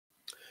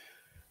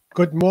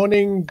Good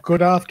morning,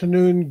 good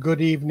afternoon, good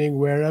evening,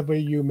 wherever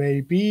you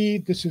may be.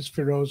 This is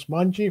Firoz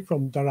Manji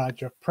from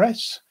Daraja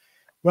Press.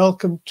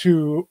 Welcome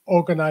to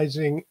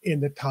Organizing in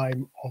the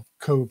Time of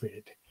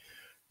COVID.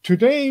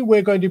 Today,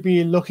 we're going to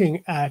be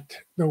looking at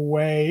the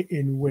way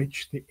in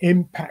which the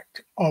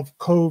impact of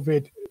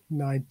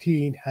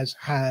COVID-19 has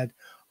had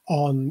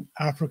on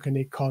African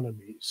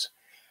economies.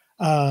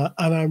 And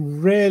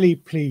I'm really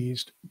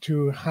pleased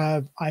to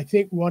have, I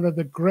think, one of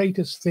the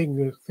greatest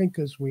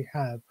thinkers we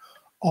have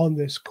on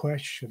this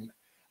question,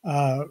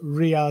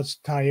 Riaz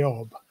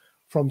Tayob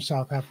from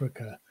South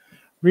Africa.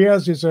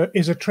 Riaz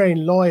is a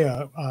trained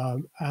lawyer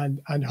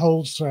and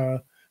holds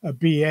a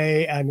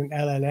BA and an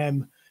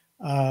LLM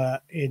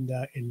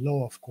in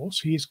law, of course.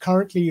 He's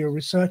currently a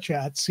researcher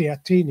at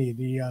SEATINI,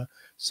 the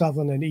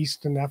Southern and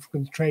Eastern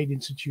African Trade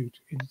Institute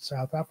in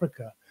South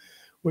Africa,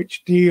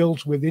 which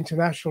deals with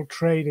international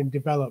trade and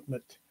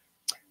development.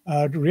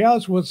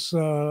 Riaz was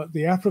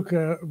the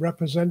Africa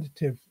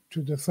representative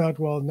to the Third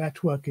World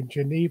Network in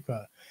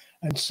Geneva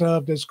and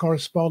served as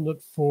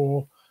correspondent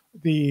for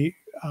the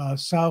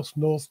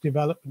South-North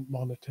Development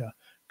Monitor,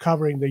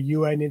 covering the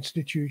UN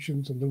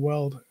institutions and the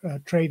World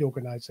Trade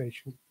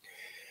Organization.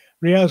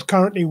 Riaz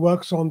currently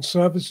works on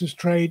services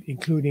trade,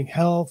 including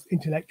health,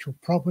 intellectual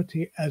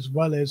property, as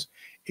well as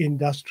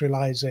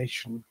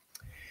industrialization.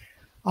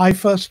 I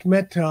first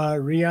met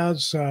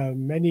Riaz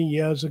many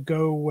years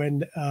ago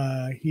when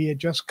he had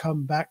just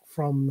come back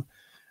from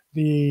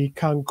the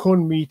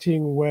Cancun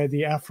meeting where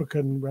the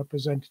African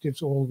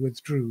representatives all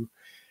withdrew.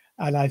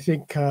 And I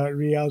think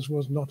Riaz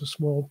was not a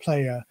small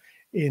player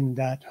in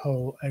that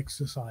whole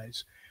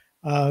exercise.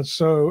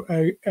 So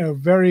a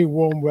very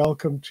warm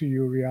welcome to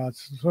you,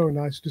 Riaz. So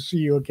nice to see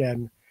you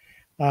again.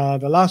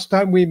 The last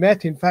time we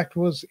met, in fact,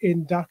 was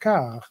in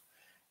Dakar.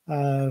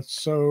 But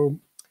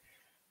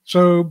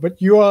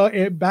you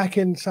are back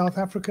in South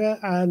Africa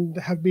and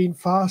have been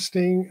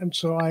fasting, and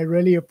so I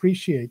really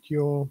appreciate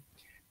your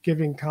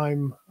giving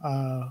time,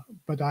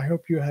 but I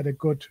hope you had a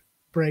good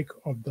break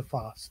of the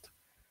fast.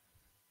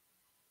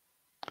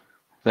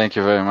 Thank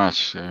you very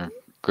much.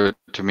 Good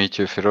to meet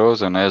you,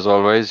 Firoz, and as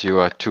always, you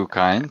are too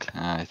kind.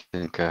 I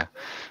think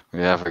we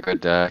have a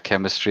good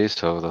chemistry,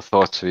 so the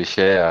thoughts we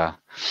share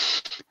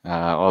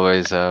are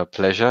always a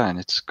pleasure, and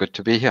it's good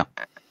to be here.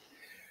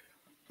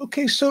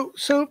 Okay, so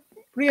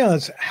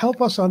Riaz,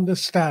 help us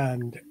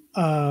understand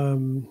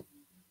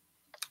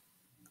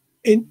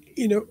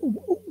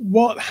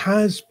what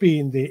has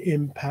been the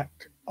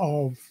impact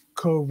of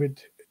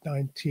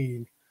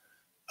COVID-19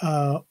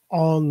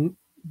 on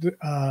the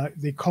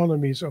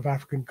economies of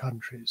African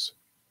countries?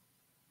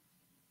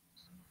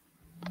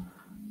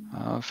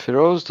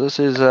 Firoz,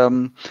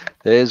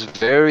 there's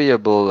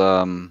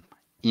variable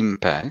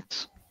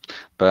impacts,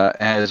 but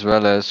as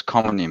well as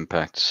common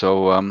impacts.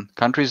 So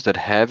countries that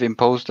have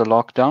imposed a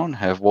lockdown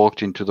have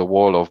walked into the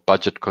wall of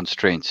budget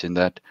constraints, in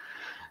that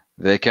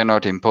they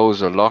cannot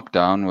impose a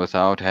lockdown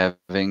without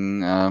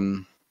having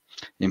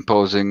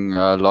imposing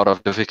a lot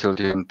of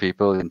difficulty on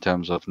people in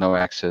terms of no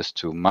access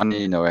to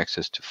money, no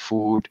access to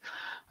food,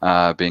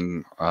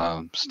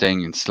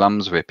 staying in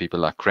slums where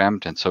people are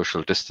cramped and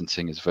social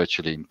distancing is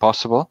virtually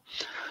impossible.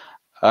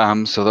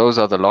 So those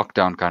are the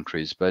lockdown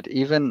countries. But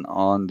even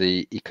on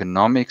the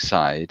economic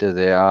side,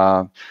 there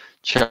are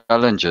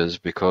challenges,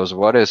 because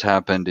what has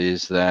happened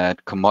is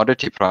that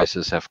commodity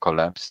prices have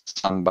collapsed,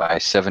 some by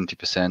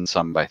 70%,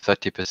 some by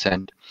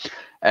 30%.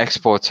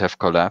 Exports have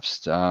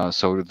collapsed,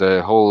 so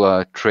the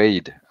whole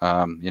trade,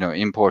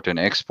 import and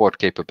export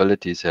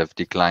capabilities have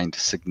declined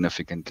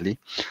significantly.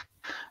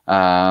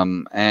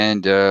 So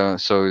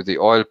the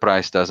oil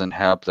price doesn't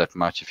help that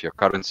much if your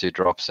currency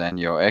drops and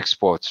your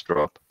exports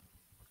drop.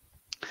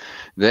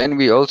 Then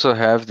we also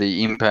have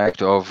the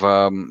impact of,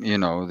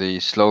 the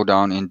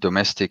slowdown in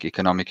domestic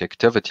economic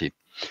activity.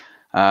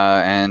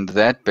 And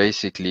that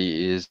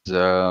basically is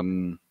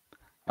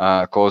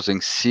causing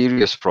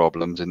serious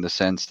problems, in the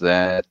sense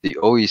that the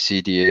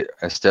OECD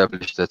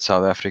established that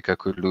South Africa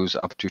could lose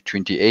up to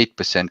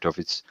 28% of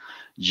its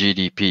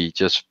GDP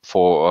just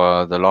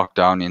for the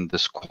lockdown in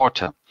this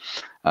quarter.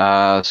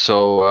 As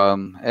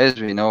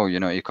we know,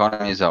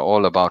 economies are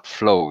all about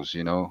flows.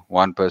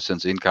 One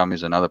person's income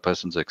is another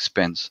person's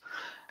expense.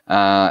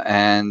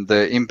 And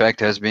the impact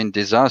has been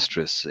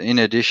disastrous. In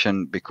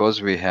addition,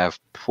 because we have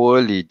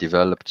poorly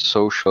developed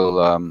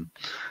social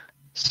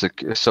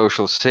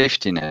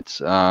safety nets,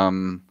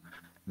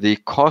 the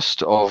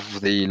cost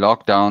of the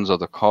lockdowns or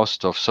the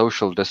cost of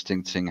social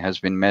distancing has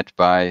been met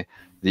by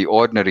the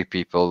ordinary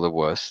people the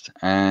worst.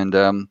 And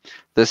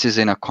this is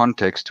in a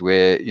context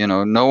where,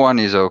 no one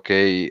is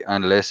okay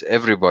unless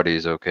everybody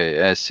is okay,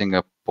 as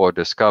Singapore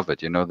discovered.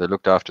 They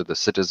looked after the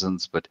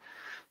citizens, but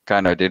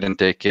kind of didn't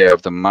take care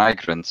of the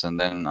migrants. And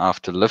then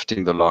after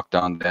lifting the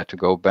lockdown, they had to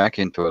go back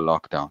into a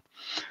lockdown.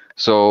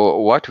 So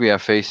what we are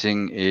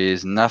facing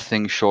is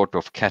nothing short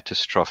of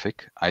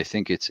catastrophic. I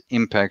think its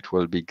impact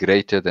will be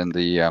greater than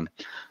the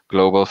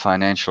global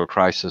financial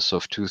crisis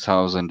of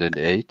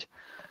 2008.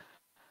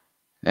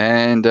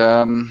 And,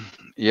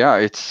 Yeah,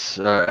 it's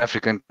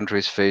African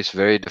countries face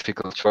very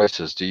difficult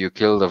choices. Do you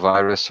kill the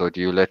virus or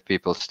do you let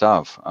people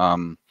starve?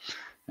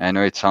 I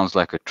know it sounds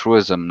like a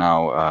truism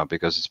now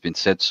because it's been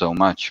said so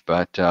much,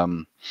 but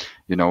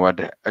you know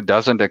what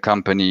doesn't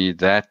accompany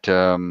that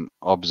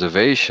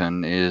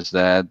observation is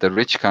that the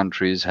rich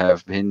countries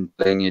have been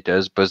playing it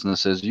as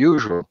business as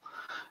usual,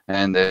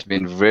 and there's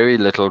been very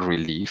little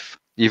relief,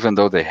 even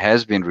though there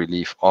has been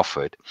relief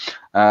offered.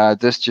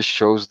 This just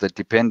shows the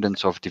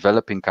dependence of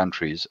developing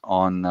countries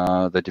on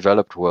the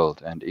developed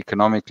world, and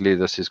economically,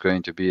 this is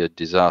going to be a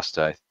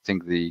disaster. I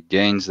think the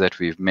gains that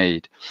we've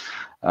made,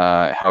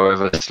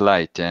 however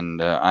slight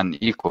and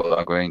unequal,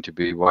 are going to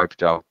be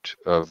wiped out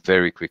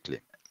very quickly.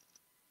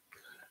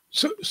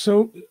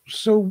 So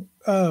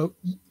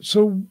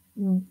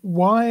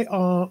why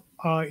are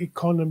our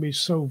economies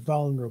so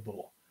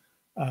vulnerable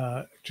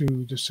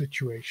to the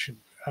situation?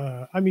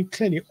 I mean,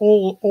 clearly,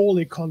 all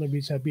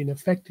economies have been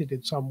affected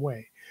in some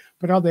way,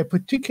 but are there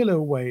particular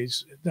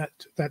ways that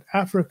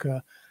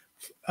Africa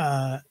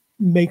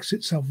makes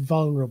itself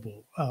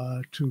vulnerable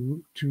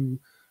to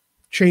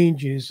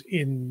changes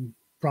in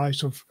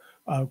price of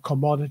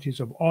commodities,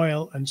 of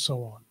oil, and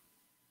so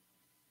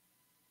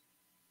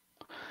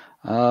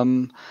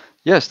on?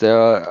 Yes, there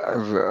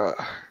are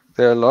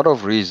a lot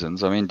of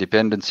reasons. I mean,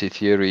 dependency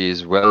theory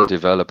is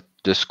well-developed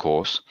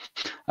discourse.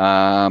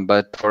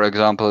 But for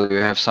example, you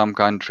have some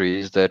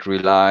countries that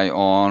rely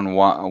on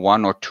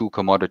one or two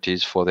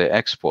commodities for their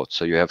exports.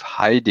 So you have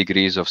high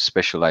degrees of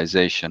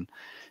specialization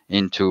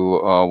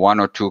into one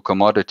or two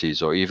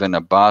commodities or even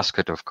a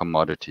basket of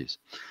commodities.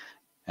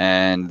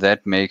 And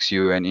that makes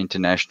you an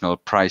international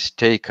price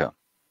taker.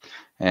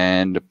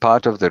 And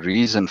part of the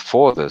reason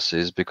for this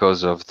is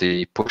because of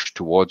the push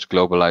towards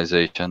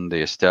globalization,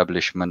 the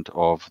establishment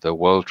of the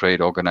World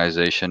Trade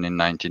Organization in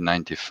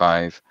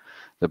 1995,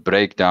 the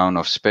breakdown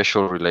of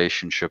special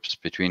relationships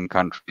between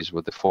countries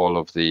with the fall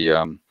of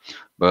the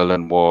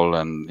Berlin Wall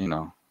and, you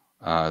know,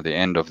 the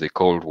end of the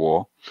Cold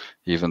War,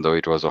 even though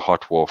it was a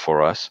hot war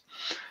for us.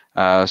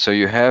 So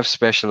you have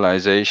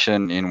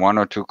specialization in one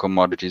or two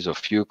commodities or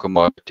few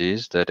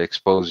commodities that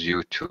expose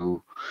you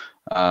to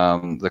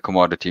the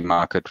commodity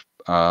market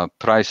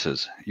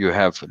prices. You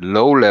have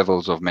low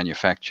levels of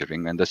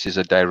manufacturing, and this is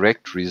a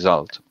direct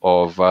result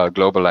of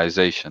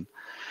globalization.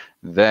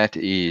 That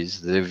is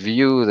the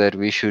view that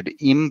we should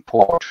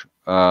import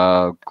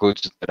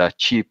goods that are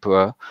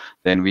cheaper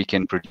than we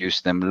can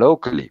produce them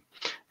locally.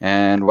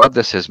 And what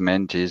this has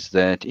meant is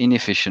that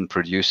inefficient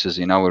producers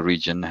in our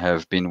region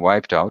have been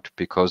wiped out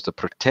because the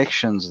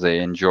protections they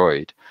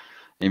enjoyed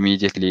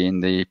immediately in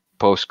the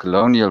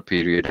post-colonial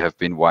period have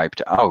been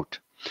wiped out.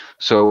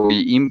 So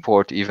we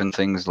import even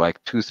things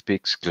like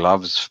toothpicks,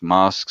 gloves,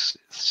 masks,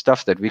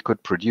 stuff that we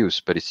could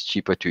produce, but it's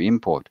cheaper to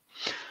import.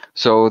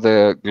 So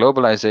the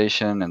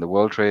globalization and the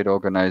World Trade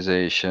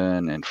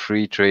Organization and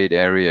free trade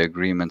area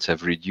agreements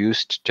have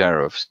reduced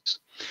tariffs,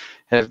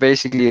 have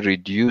basically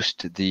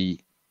reduced the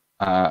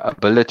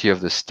ability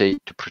of the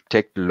state to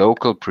protect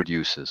local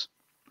producers.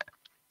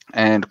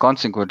 And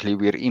consequently,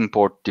 we're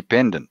import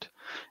dependent.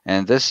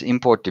 And this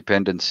import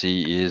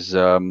dependency is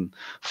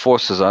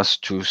forces us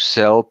to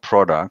sell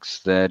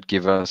products that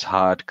give us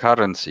hard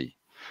currency.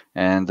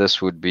 And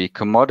this would be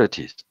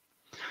commodities.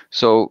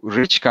 So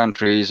rich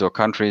countries or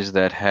countries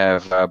that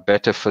have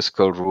better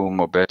fiscal room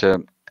or better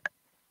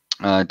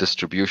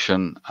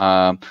distribution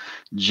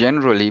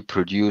generally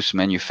produce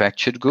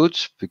manufactured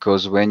goods,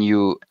 because when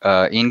you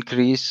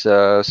increase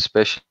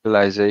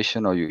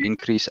specialization or you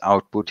increase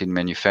output in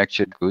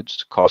manufactured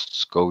goods,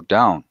 costs go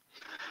down.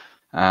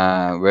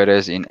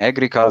 Whereas in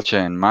agriculture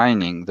and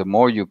mining, the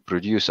more you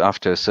produce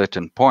after a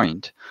certain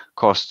point,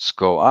 costs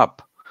go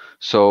up.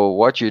 So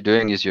what you're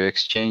doing is you're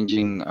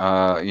exchanging,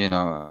 you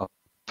know,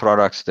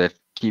 products that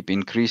keep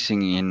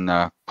increasing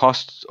in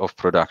costs of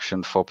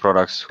production for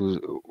products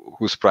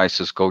whose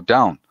prices go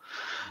down.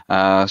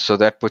 So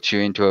that puts you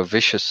into a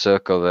vicious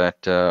circle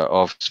that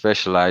of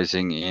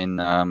specializing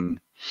in,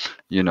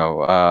 you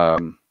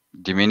know,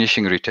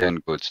 diminishing return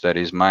goods, that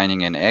is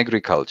mining and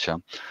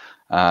agriculture.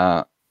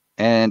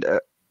 And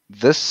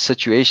this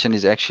situation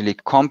is actually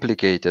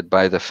complicated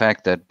by the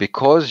fact that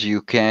because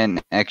you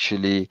can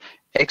actually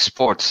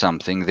export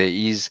something, there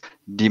is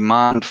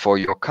demand for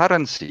your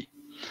currency.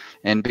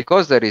 And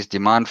because there is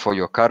demand for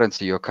your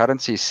currency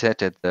is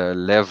set at the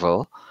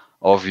level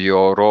of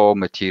your raw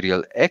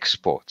material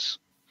exports.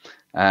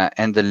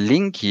 And the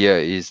link here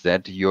is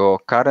that your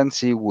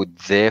currency would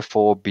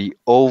therefore be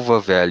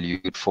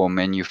overvalued for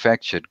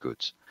manufactured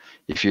goods.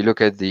 If you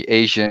look at the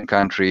Asian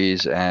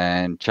countries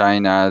and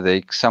China,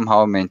 they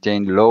somehow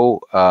maintain low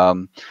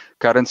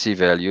currency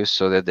values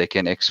so that they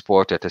can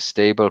export at a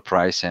stable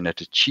price and at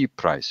a cheap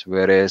price.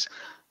 Whereas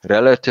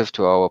relative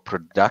to our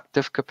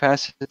productive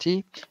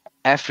capacity,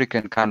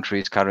 African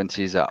countries'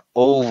 currencies are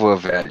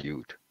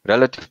overvalued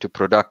relative to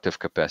productive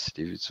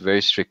capacity. It's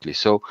very strictly.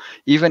 So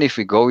even if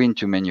we go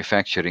into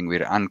manufacturing,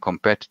 we're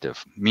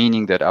uncompetitive,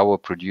 meaning that our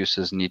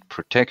producers need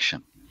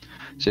protection.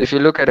 So if you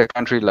look at a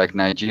country like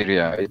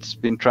Nigeria, it's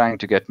been trying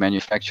to get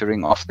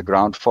manufacturing off the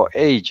ground for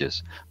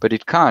ages, but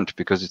it can't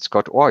because it's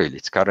got oil.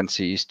 Its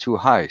currency is too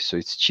high, so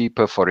it's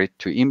cheaper for it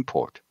to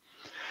import.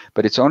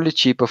 But it's only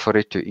cheaper for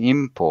it to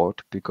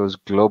import because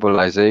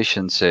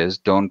globalization says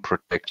don't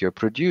protect your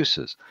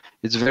producers.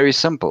 It's very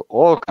simple.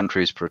 All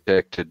countries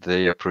protected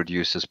their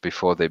producers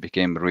before they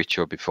became rich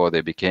or before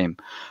they became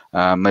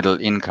middle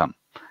income.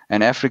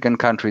 And African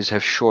countries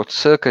have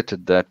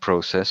short-circuited that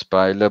process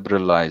by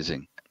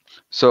liberalizing.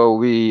 So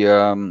we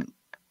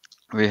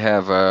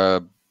have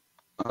a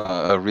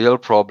real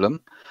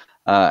problem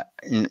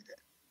in,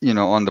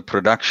 on the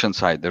production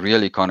side, the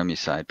real economy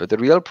side. But the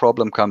real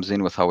problem comes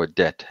in with our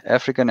debt.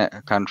 African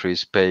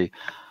countries pay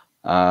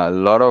a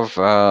lot of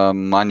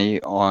money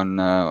on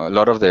a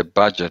lot of their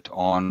budget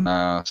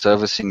on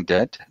servicing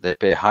debt. They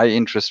pay high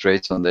interest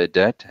rates on their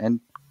debt, and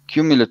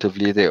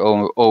cumulatively they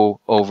owe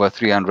over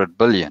 300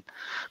 billion.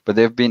 But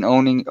they've been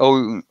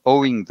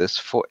owing this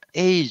for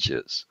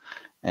ages.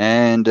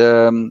 And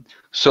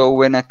so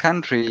when a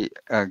country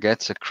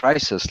gets a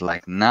crisis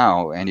like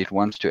now, and it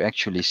wants to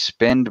actually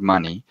spend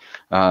money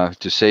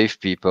to save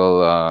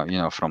people,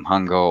 from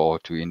hunger, or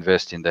to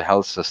invest in the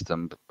health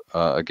system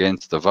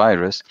against the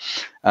virus,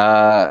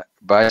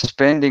 by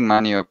spending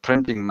money or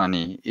printing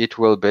money, it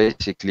will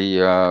basically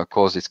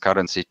cause its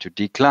currency to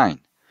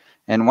decline.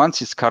 And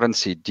once its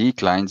currency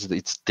declines,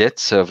 its debt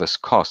service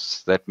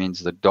costs, that means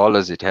the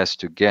dollars it has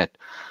to get,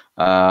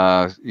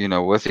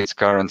 with its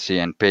currency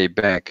and pay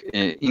back,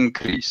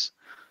 increase.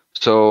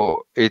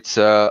 So it's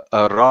a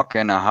rock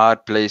and a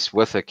hard place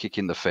with a kick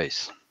in the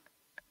face.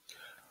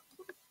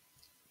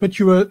 But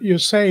you're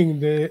saying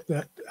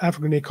that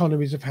African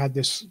economies have had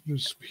this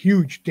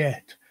huge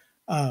debt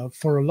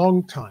for a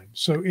long time.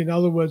 So in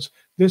other words,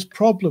 this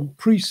problem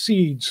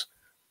precedes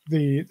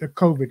the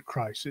COVID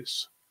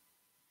crisis.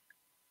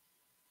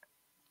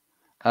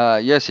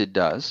 Yes, it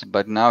does,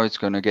 but now it's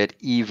going to get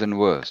even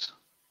worse.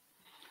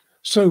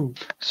 So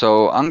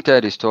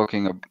UNCTAD is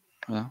talking.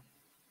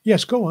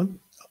 Yes, go on.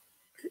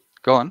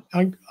 Go on.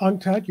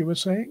 UNCTAD, you were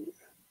saying?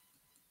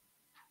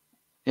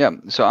 Yeah,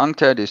 so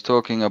UNCTAD is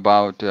talking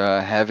about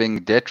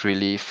having debt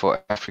relief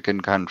for African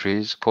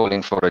countries,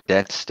 calling for a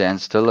debt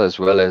standstill as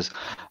well as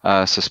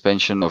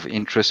suspension of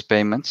interest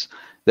payments.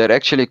 They're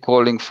actually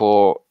calling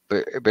for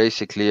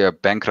basically a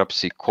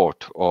bankruptcy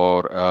court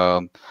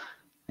or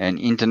an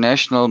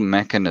international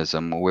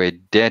mechanism where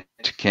debt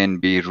can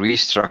be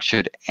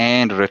restructured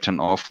and written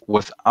off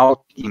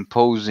without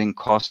imposing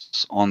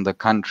costs on the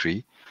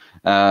country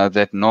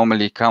that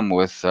normally come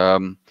with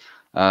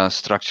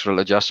structural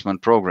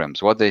adjustment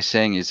programs. What they're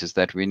saying is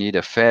that we need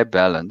a fair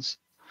balance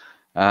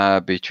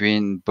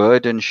between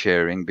burden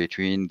sharing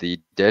between the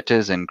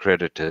debtors and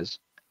creditors,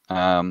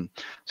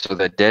 so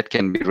that debt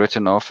can be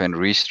written off and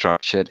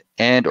restructured,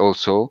 and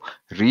also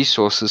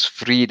resources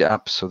freed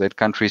up so that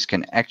countries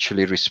can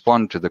actually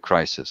respond to the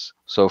crisis.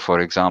 So, for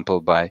example,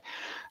 by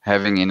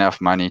having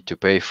enough money to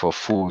pay for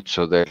food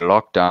so that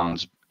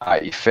lockdowns are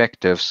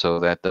effective so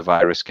that the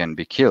virus can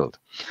be killed.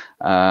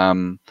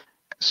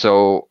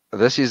 So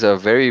this is a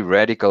very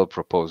radical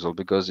proposal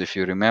because if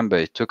you remember,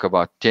 it took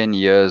about 10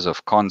 years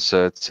of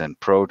concerts and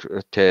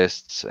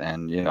protests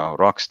and,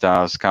 rock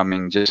stars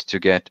coming just to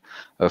get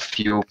a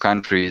few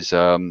countries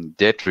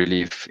debt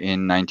relief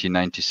in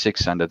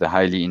 1996 under the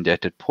Highly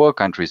Indebted Poor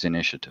Countries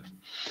Initiative.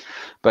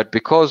 But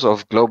because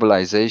of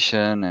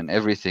globalization and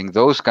everything,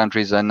 those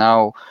countries are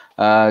now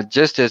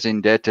just as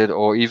indebted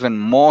or even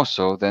more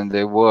so than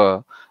they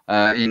were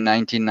in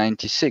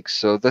 1996.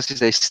 So this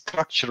is a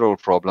structural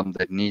problem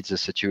that needs a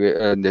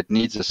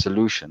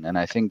solution. And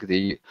I think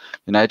the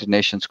United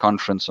Nations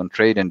Conference on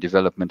Trade and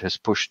Development has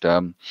pushed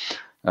a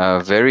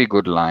very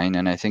good line.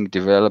 And I think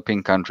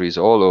developing countries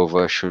all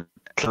over should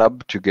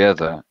club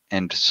together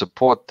and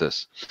support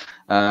this.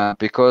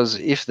 Because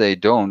if they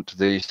don't,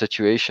 the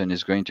situation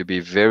is going to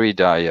be very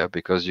dire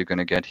because you're going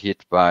to get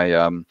hit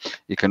by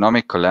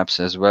economic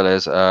collapse as well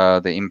as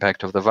the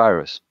impact of the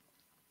virus.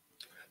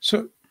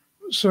 So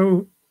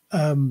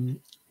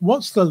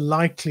what's the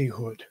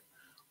likelihood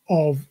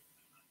of,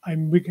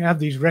 and we can have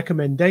these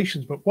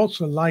recommendations, but what's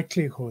the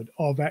likelihood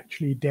of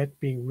actually debt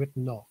being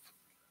written off?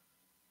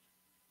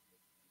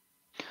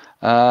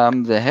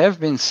 There have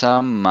been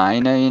some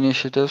minor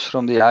initiatives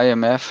from the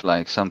IMF,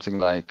 like something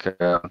like,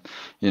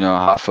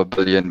 $500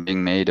 million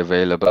being made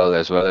available,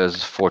 as well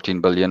as 14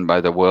 billion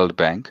by the World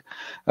Bank.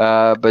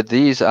 But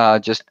these are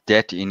just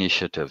debt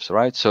initiatives,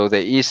 right? So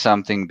there is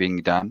something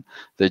being done.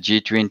 The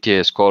G20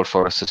 has called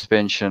for a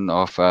suspension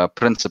of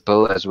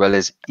principal as well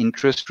as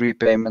interest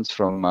repayments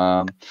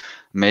from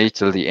May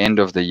till the end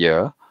of the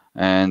year,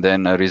 and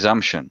then a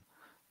resumption.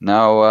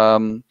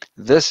 Now,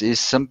 this is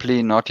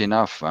simply not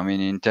enough. I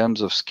mean, in terms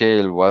of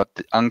scale, what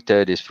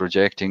UNCTAD is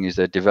projecting is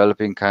that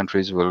developing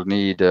countries will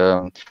need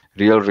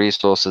real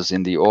resources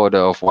in the order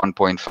of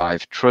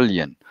 1.5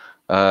 trillion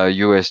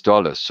US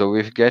dollars. So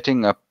we're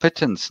getting a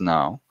pittance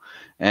now,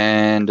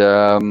 and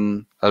a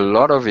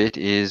lot of it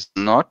is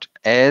not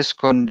as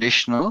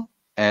conditional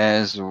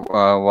as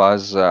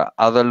was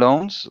other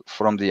loans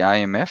from the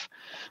IMF.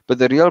 But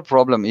the real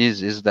problem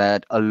is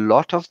that a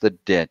lot of the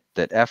debt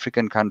that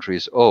African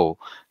countries owe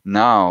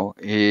now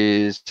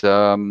is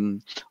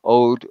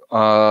owed,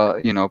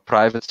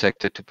 private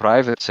sector to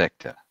private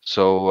sector.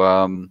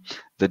 So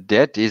the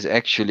debt is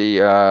actually,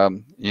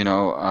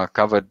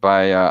 covered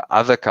by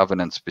other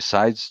covenants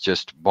besides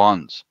just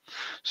bonds.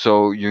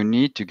 So you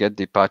need to get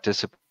the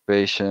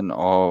participation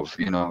of,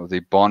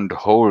 the bond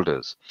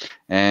holders.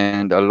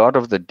 And a lot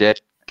of the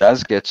debt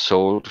does get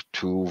sold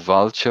to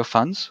vulture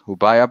funds who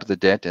buy up the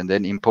debt and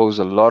then impose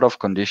a lot of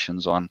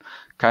conditions on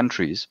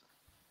countries.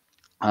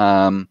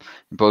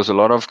 Impose a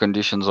lot of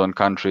conditions on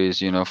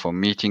countries, for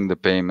meeting the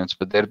payments,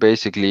 but they're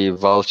basically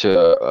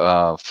vulture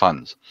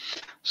funds.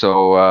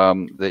 So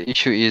the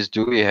issue is,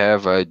 do we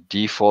have a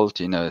default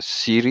in a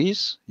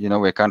series,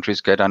 where countries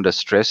get under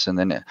stress and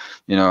then,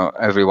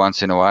 every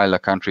once in a while a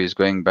country is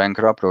going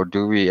bankrupt, or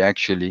do we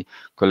actually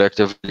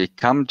collectively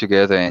come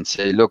together and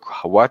say, look,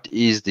 what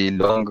is the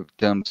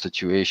long-term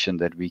situation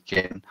that we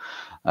can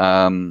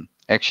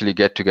actually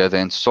get together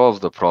and solve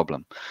the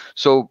problem?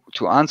 So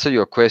to answer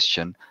your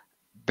question,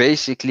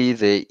 basically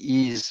there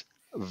is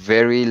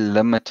very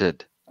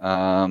limited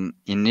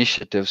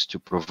initiatives to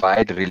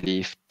provide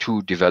relief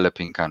to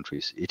developing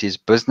countries. It is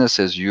business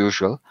as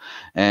usual,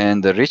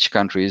 and the rich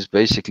countries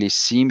basically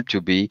seem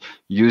to be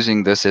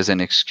using this as an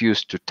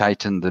excuse to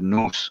tighten the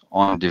noose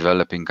on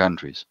developing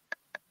countries.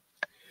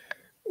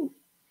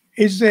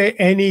 Is there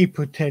any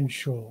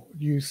potential,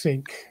 you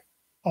think,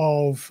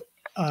 of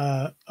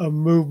a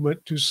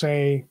movement to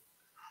say,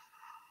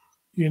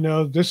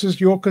 this is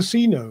your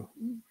casino.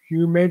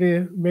 You made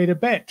a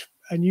bet,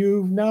 and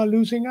you're now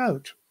losing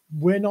out.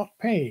 We're not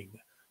paying.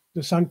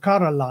 The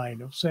Sankara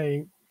line of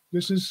saying,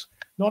 this is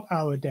not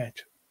our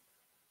debt.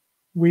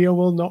 We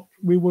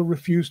will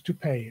refuse to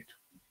pay it.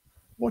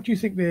 What do you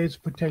think there is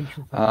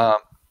potential for?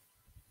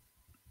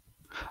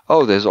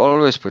 There's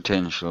always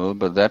potential,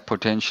 but that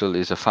potential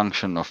is a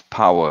function of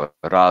power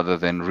rather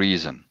than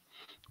reason.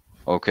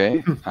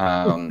 Okay?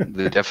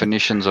 The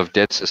definitions of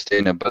debt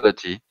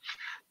sustainability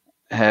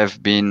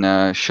have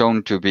been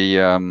shown to be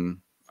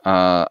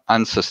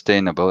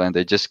unsustainable, and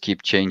they just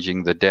keep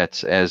changing the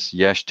debts. As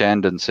Yash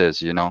Tandon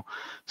says,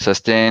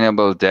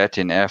 sustainable debt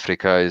in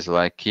Africa is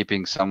like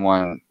keeping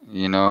someone,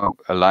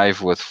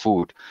 alive with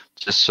food,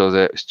 just so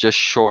that it's just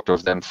short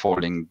of them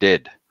falling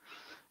dead,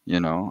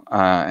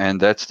 and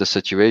that's the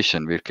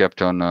situation. We're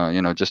kept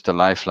on, just a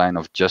lifeline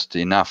of just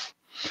enough.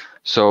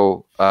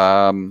 So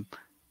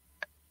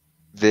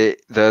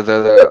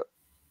the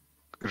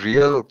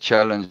real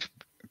challenge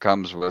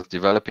comes with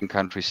developing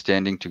countries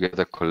standing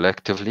together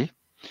collectively,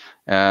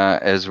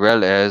 as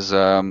well as,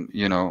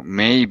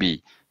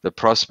 maybe the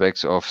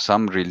prospects of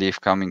some relief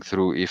coming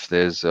through if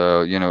there's,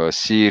 a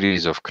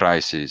series of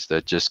crises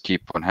that just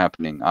keep on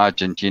happening.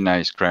 Argentina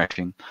is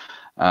crashing,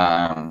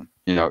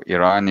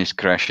 Iran is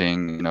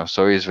crashing,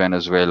 so is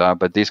Venezuela,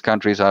 but these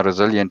countries are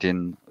resilient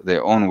in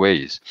their own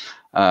ways.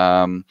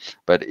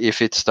 But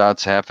if it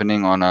starts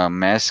happening on a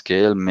mass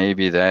scale,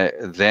 maybe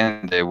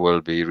then there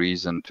will be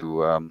reason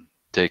to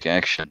take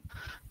action.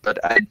 But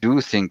I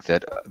do think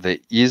that there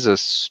is a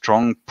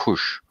strong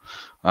push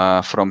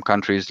from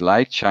countries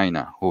like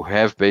China, who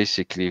have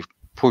basically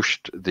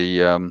pushed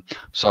the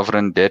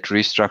sovereign debt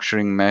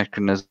restructuring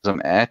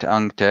mechanism at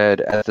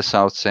UNCTAD, at the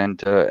South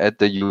Center, at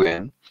the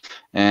UN.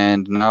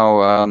 And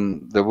now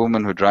the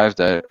woman who drove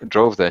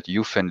that,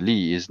 Yu-Fen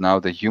Lee, is now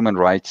the human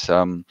rights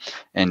and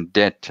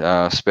debt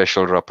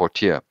special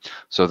rapporteur.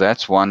 So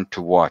that's one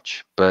to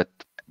watch. But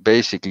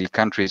basically,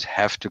 countries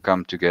have to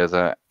come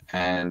together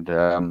and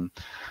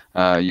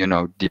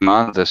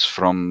demand this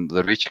from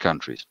the rich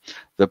countries.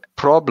 The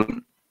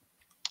problem,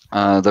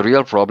 the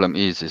real problem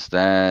is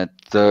that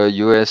the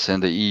US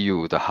and the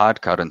EU, the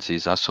hard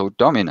currencies, are so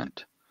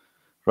dominant,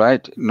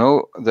 right?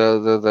 No,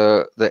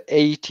 the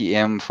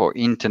ATM for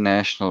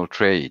international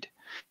trade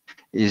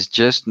is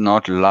just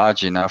not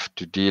large enough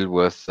to deal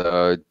with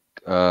the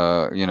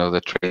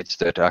trades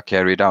that are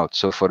carried out.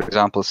 So, for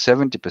example,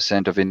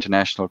 70% of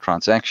international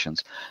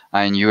transactions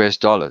are in US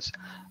dollars.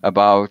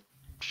 About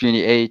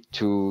 28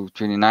 to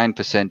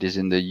 29% is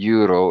in the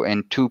euro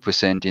and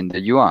 2% in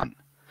the yuan.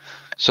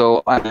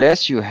 So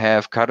unless you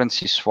have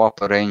currency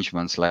swap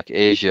arrangements like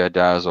Asia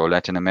does or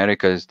Latin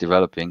America is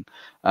developing,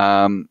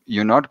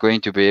 you're not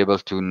going to be able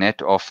to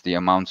net off the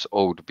amounts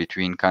owed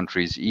between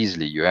countries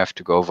easily. You have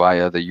to go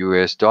via the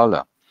US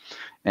dollar.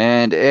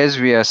 And as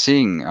we are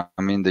seeing, I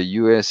mean, the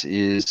US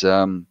is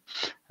running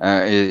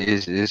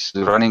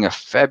a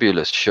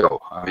fabulous show.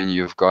 I mean,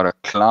 you've got a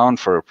clown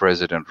for a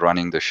president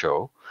running the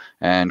show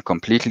and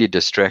completely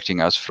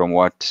distracting us from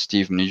what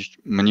Steve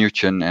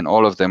Mnuchin and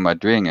all of them are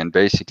doing. And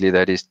basically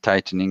that is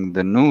tightening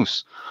the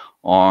noose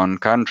on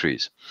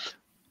countries.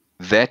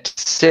 That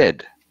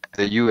said,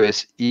 the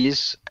US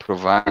is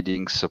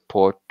providing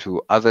support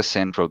to other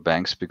central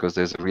banks because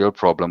there's a real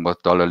problem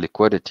with dollar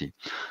liquidity.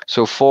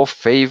 So for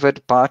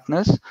favored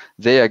partners,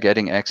 they are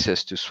getting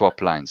access to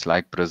swap lines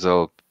like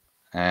Brazil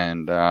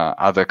and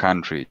other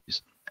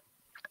countries.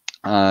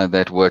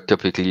 that were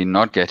typically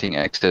not getting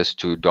access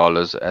to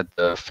dollars at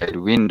the Fed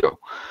window.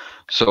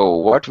 So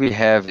what we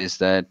have is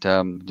that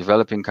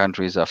developing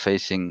countries are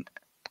facing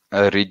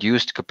a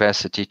reduced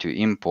capacity to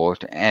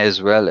import,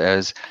 as well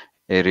as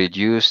a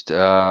reduced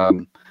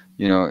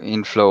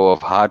inflow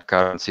of hard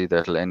currency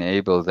that will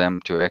enable them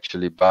to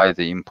actually buy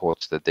the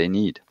imports that they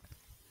need.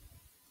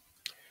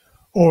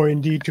 Or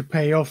indeed to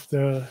pay off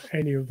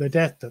any of the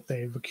debt that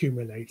they've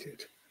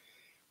accumulated.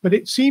 But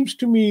it seems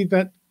to me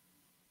that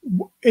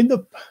in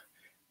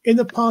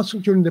the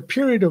past, during the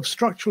period of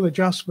structural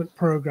adjustment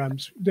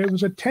programs, there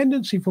was a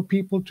tendency for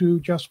people to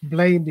just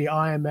blame the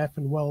IMF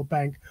and World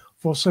Bank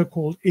for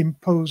so-called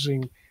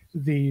imposing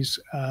these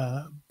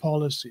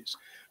policies.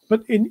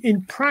 But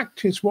in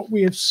practice, what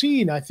we have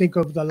seen, I think,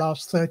 over the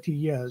last 30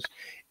 years,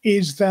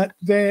 is that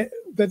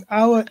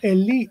our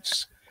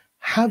elites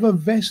have a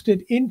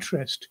vested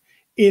interest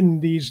in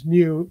these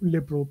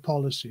neoliberal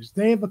policies.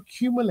 They have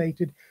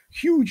accumulated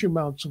huge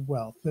amounts of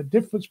wealth. The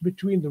difference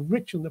between the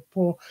rich and the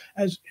poor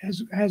has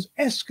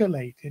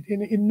escalated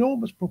in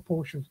enormous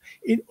proportions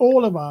in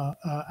all of our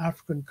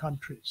African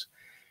countries.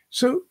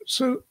 So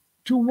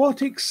to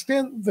what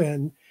extent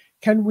then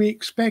can we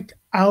expect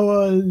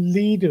our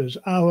leaders,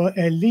 our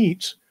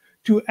elites,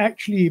 to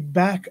actually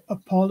back a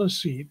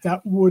policy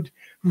that would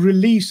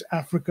release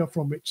Africa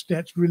from its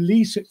debts,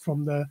 release it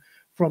from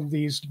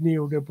these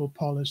neoliberal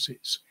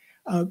policies?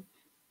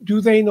 Do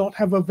they not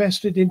have a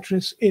vested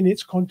interest in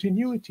its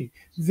continuity?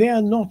 They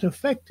are not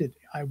affected,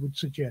 I would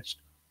suggest.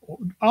 Or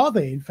are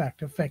they, in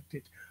fact,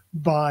 affected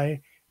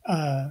by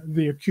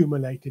the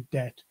accumulated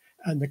debt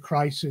and the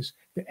crisis,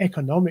 the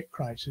economic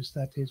crisis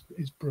that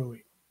is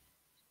brewing?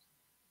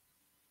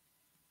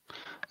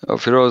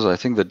 Firoz, I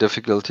think the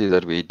difficulty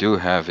that we do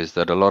have is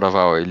that a lot of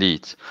our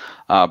elites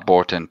are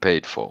bought and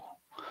paid for.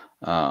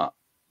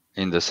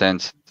 In the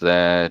sense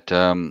that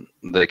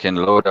they can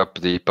load up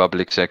the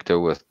public sector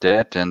with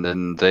debt, and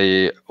then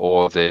they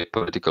or their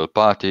political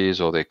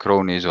parties or their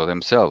cronies or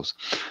themselves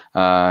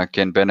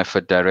can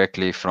benefit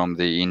directly from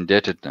the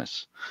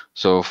indebtedness.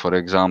 So, for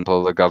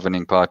example, the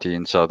governing party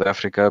in South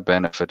Africa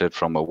benefited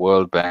from a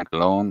World Bank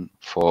loan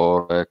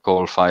for a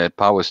coal-fired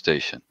power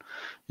station.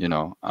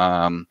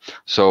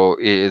 So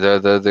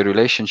the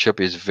relationship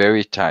is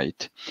very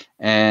tight,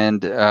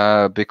 and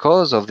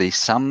because of the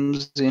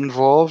sums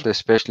involved,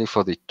 especially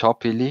for the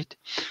top elite,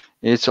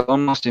 it's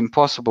almost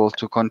impossible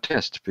to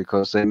contest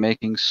because they're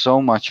making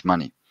so much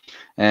money.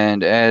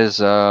 And as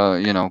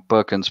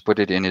Perkins put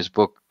it in his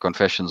book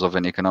Confessions of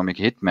an Economic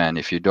Hitman,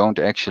 if you don't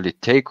actually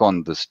take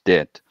on this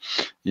debt,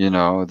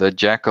 the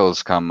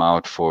jackals come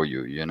out for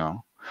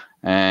you.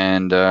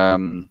 And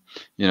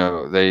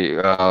they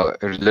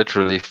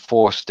literally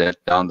force that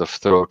down the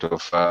throat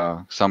of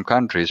some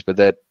countries, but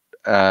that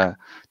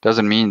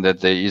doesn't mean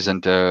that there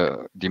isn't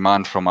a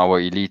demand from our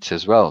elites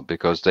as well,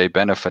 because they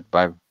benefit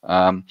by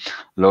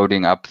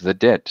loading up the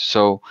debt.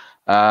 So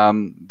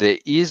there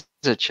is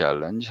a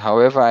challenge.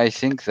 However, I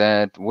think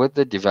that with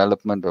the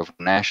development of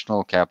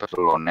national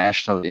capital or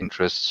national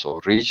interests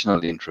or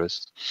regional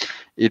interests,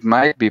 it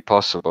might be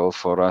possible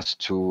for us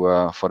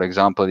to, for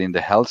example, in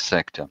the health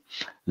sector,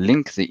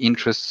 link the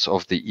interests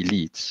of the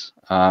elites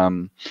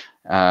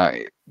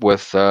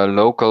with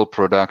local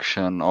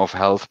production of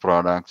health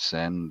products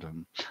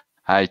and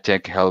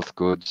high-tech health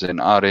goods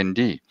and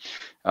R&D.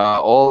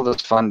 All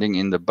this funding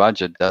in the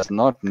budget does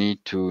not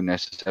need to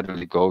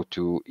necessarily go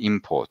to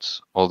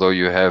imports, although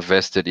you have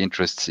vested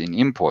interests in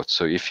imports.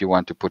 So if you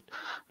want to put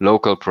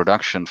local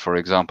production, for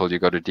example, you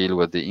got to deal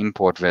with the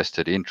import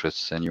vested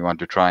interests, and you want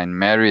to try and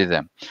marry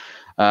them.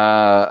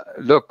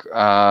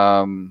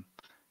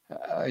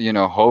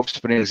 Hope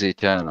springs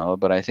eternal,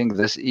 but I think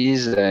this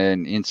is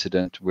an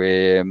incident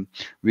where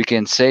we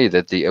can say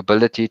that the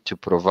ability to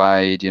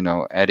provide,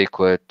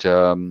 adequate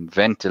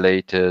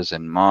ventilators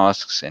and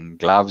masks and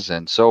gloves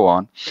and so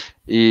on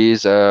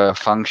is a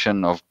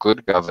function of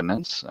good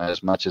governance,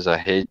 as much as I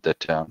hate the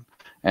term,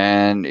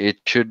 and it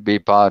should be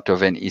part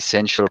of an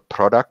essential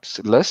products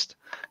list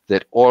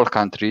that all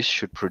countries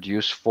should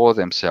produce for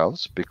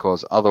themselves,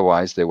 because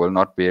otherwise they will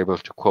not be able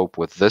to cope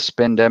with this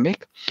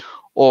pandemic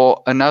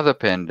or another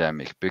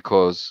pandemic,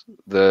 because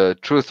the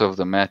truth of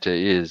the matter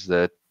is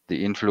that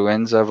the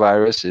influenza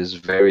virus is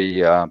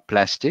very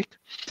plastic,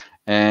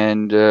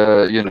 and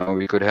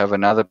we could have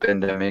another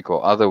pandemic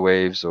or other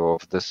waves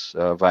of this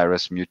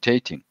virus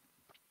mutating.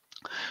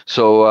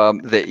 So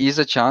there is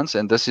a chance,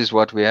 and this is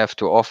what we have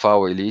to offer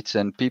our elites,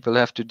 and people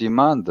have to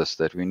demand this,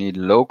 that we need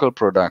local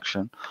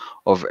production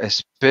of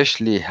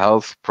especially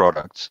health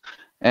products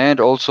and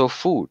also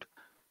food,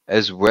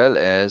 as well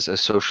as a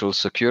social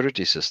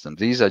security system.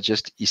 These are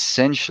just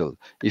essential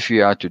if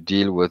we are to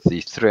deal with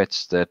the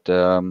threats that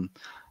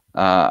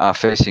are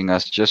facing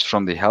us just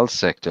from the health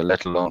sector,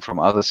 let alone from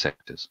other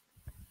sectors.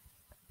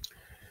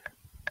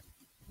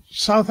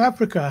 South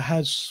Africa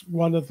has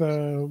one of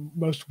the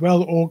most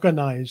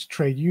well-organized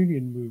trade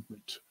union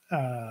movement,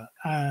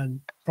 and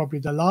probably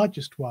the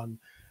largest one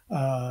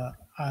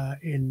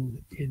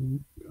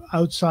in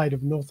outside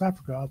of North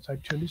Africa,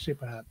 outside Tunisia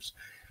perhaps.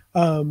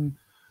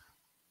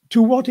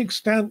 To what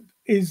extent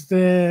is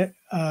there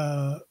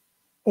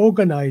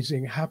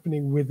organizing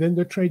happening within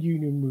the trade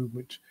union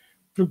movement?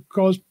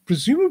 Because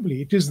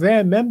presumably it is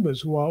their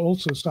members who are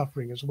also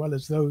suffering, as well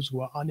as those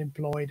who are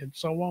unemployed and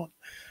so on.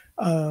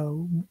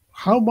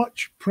 How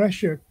much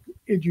pressure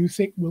do you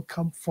think will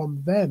come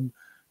from them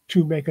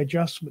to make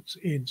adjustments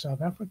in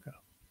South Africa?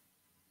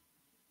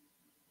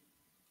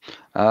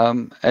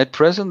 At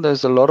present,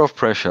 there's a lot of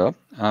pressure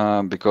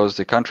because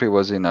the country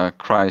was in a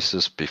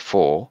crisis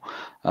before.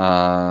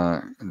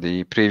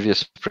 The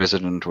previous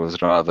president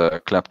was rather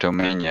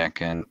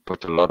kleptomaniac and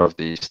put a lot of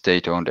the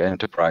state-owned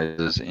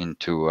enterprises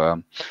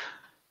into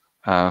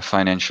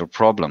financial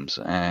problems.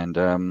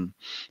 And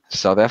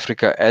South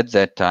Africa at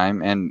that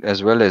time, and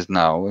as well as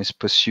now, is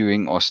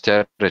pursuing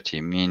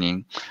austerity,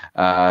 meaning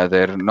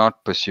they're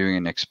not pursuing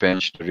an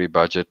expansionary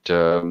budget.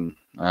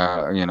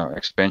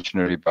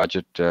 Expansionary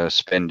budget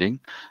spending.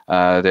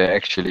 They're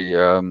actually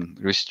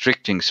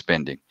restricting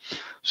spending.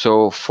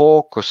 So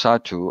for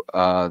COSATU,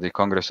 the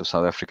Congress of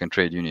South African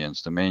Trade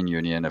Unions, the main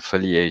union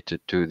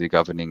affiliated to the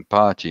governing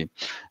party,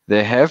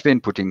 they have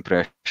been putting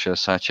pressure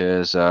such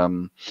as,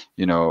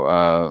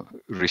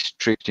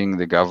 restricting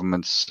the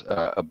government's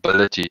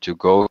ability to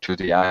go to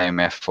the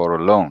IMF for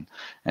a loan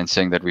and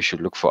saying that we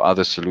should look for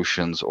other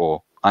solutions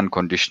or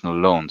unconditional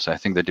loans. I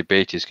think the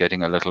debate is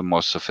getting a little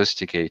more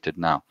sophisticated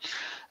now.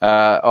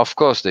 Of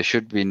course, there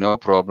should be no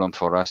problem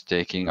for us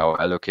taking our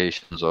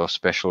allocations or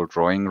special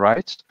drawing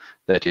rights.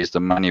 That is the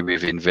money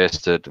we've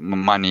invested,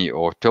 money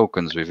or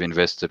tokens we've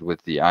invested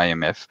with the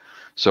IMF,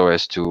 so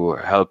as to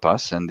help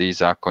us, and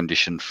these are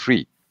condition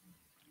free.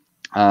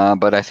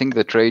 But I think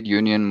the trade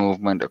union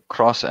movement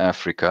across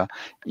Africa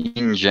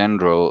in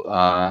general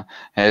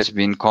has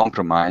been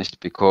compromised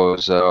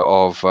because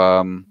of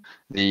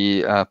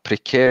the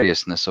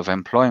precariousness of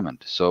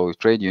employment. So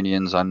trade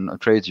unions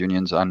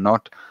are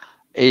not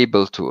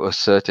able to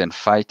assert and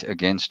fight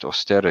against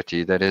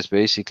austerity that has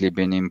basically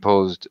been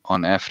imposed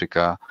on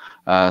Africa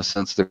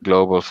since the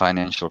global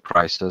financial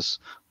crisis,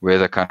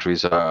 whether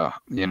countries are,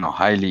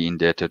 highly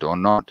indebted or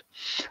not.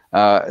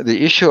 The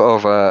issue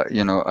of, a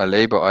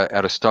labor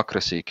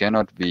aristocracy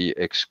cannot be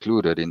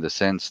excluded in the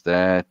sense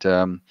that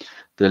the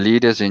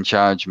leaders in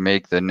charge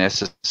make the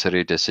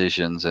necessary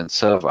decisions and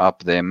serve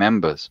up their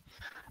members.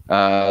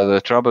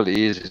 The trouble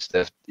is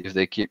that if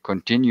they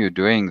continue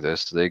doing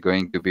this, they're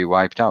going to be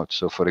wiped out.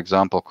 So, for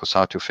example,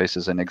 COSATU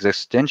faces an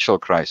existential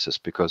crisis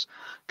because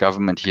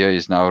government here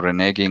is now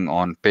reneging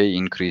on pay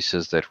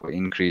increases that were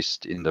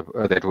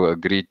that were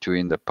agreed to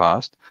in the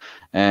past,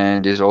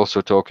 and is also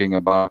talking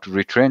about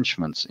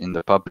retrenchments in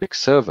the public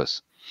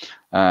service.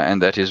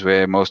 And that is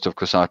where most of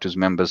COSATU's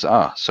members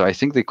are. So I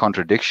think the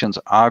contradictions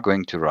are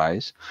going to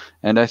rise.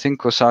 And I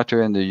think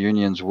COSATU and the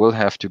unions will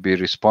have to be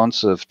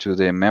responsive to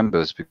their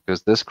members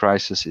because this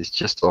crisis is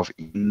just of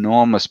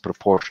enormous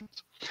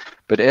proportions.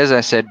 But as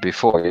I said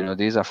before,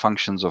 these are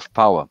functions of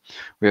power.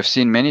 We have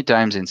seen many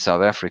times in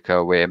South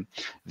Africa where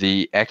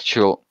the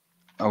actual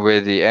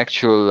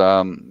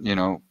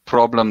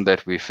problem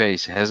that we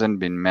face hasn't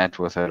been met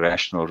with a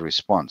rational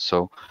response.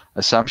 So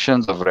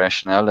assumptions of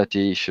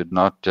rationality should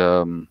not, we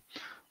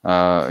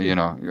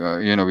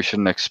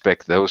shouldn't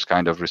expect those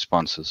kind of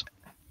responses.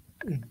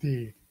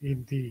 Indeed.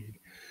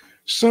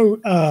 So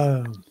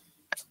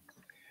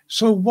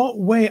what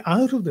way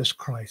out of this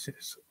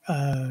crisis?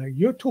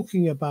 You're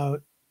talking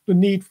about the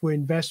need for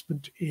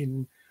investment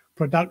in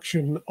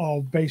production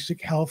of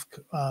basic health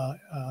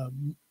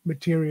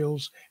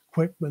materials,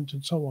 equipment,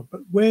 and so on.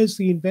 But where's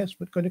the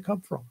investment going to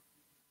come from?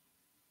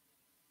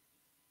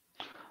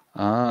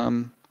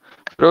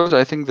 Rose,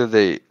 I think that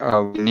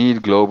we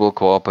need global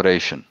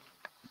cooperation.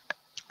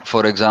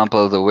 For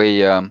example, the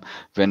way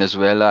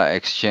Venezuela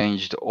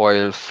exchanged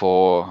oil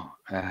for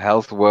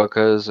health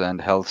workers and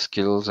health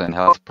skills and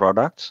health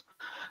products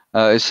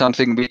is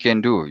something we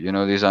can do.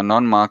 These are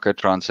non-market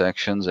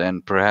transactions,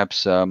 and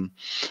perhaps they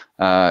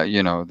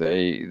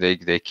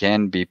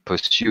can be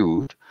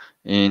pursued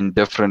in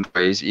different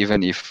ways,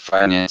 even if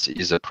finance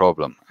is a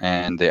problem.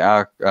 And they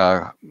are,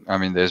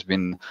 there's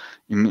been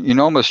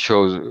enormous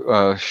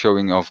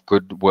showing of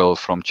goodwill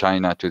from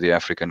China to the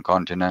African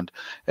continent,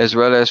 as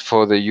well as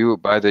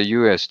by the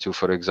US to,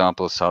 for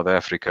example, South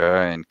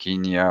Africa and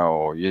Kenya,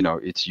 or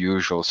its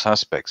usual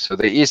suspects. So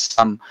there is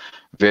some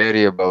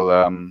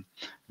variable.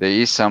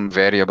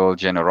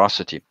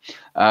 Generosity.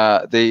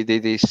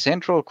 The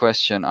central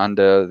question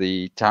under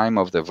the time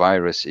of the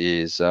virus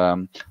is,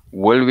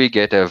 will we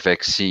get a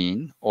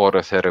vaccine or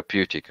a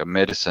therapeutic, a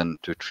medicine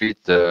to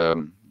treat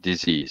the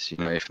disease,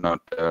 if not,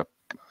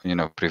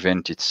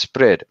 prevent its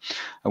spread?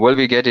 Will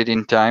we get it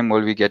in time?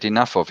 Will we get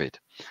enough of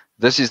it?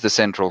 This is the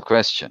central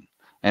question.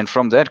 And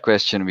from that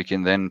question, we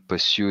can then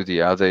pursue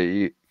the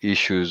other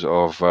issues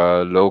of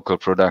local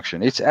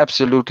production. It's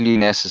absolutely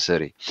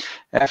necessary.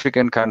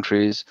 African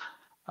countries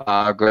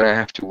are going to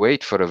have to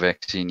wait for a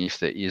vaccine if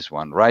there is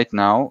one. Right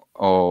now,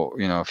 or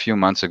a few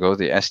months ago,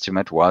 the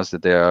estimate was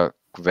that there are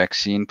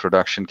vaccine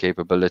production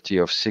capability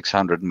of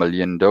 600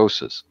 million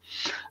doses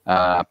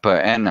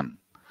per annum.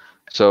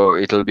 So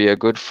it'll be a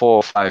good 4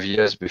 or 5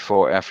 years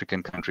before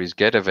African countries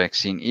get a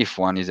vaccine, if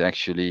one is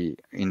actually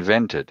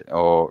invented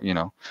or,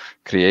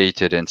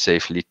 created and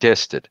safely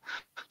tested.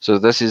 So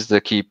this is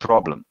the key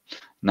problem.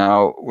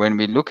 Now, when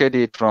we look at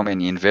it from an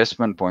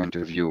investment point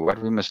of view,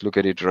 what we must look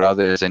at it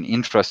rather as an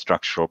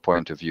infrastructural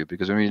point of view,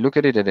 because when we look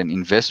at it at an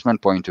investment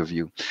point of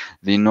view,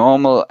 the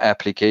normal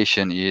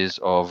application is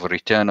of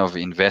return of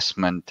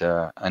investment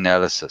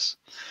analysis.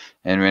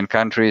 And when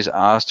countries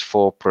asked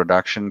for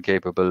production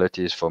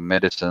capabilities for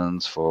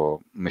medicines, for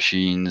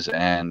machines,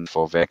 and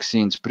for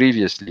vaccines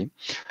previously,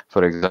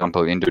 for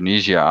example,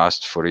 Indonesia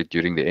asked for it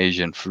during the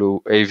avian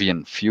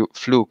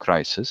flu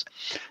crisis,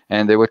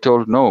 and they were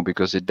told no,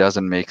 because it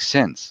doesn't make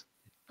sense.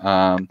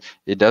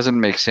 It doesn't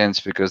make sense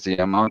because the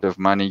amount of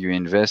money you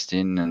invest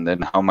in, and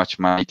then how much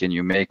money can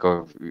you make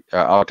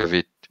out of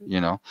it,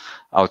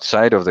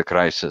 outside of the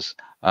crisis,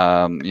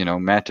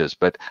 matters.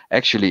 But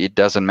actually, it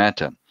doesn't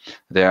matter.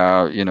 There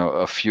are,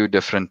 a few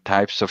different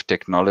types of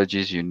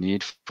technologies you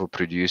need for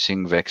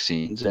producing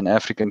vaccines, and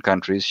African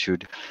countries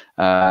should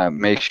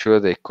make sure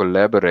they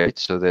collaborate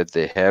so that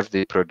they have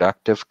the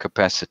productive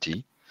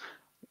capacity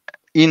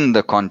in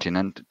the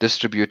continent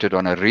distributed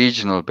on a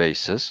regional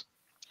basis,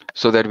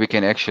 so that we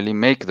can actually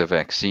make the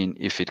vaccine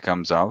if it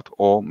comes out,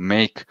 or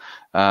make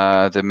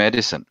the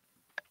medicine.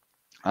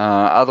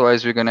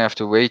 Otherwise, we're going to have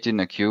to wait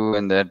in a queue,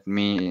 and that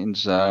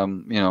means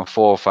 4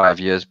 or 5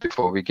 years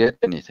before we get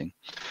anything.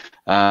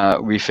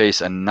 We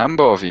face a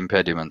number of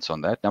impediments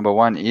on that. Number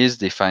one is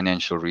the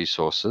financial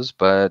resources,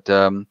 but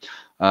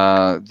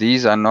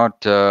these are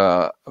not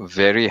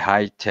very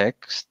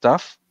high-tech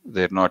stuff.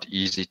 They're not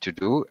easy to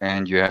do,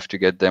 and you have to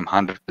get them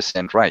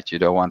 100% right. You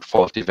don't want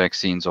faulty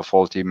vaccines or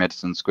faulty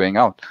medicines going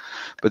out.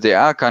 But there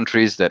are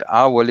countries that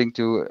are willing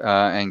to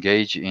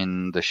engage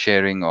in the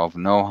sharing of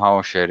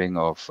know-how, sharing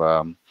of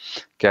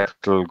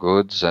capital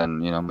goods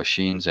and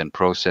machines and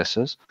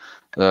processes.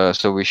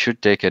 So we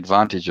should take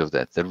advantage of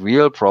that. The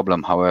real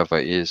problem, however,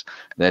 is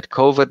that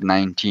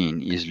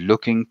COVID-19 is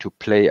looking to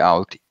play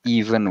out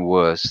even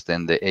worse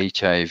than the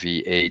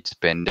HIV/AIDS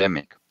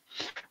pandemic.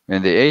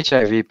 When the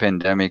HIV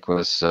pandemic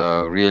was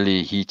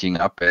really heating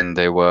up, and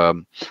there were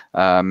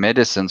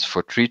medicines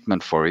for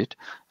treatment for it,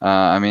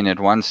 at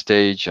one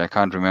stage, I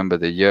can't remember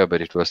the year,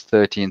 but it was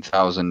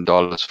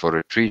 $13,000 for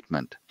a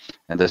treatment.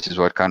 And this is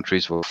what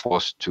countries were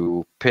forced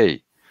to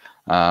pay.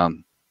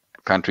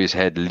 Countries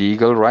had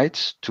legal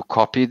rights to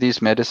copy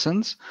these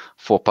medicines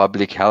for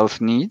public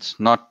health needs,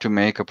 not to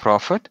make a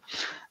profit,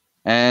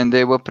 and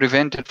they were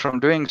prevented from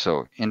doing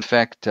so. In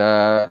fact,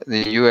 the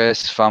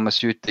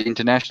the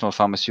International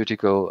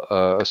Pharmaceutical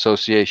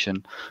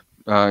Association,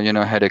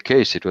 had a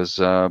case. It was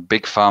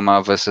Big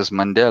Pharma versus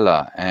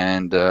Mandela,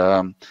 and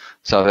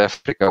South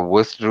Africa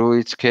withdrew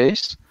its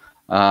case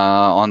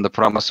on the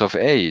promise of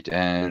aid,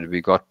 and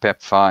we got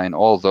PEPFAR and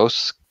all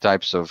those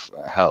types of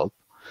help.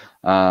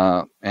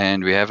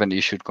 And we haven't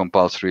issued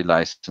compulsory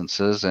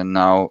licenses, and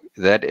now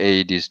that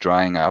aid is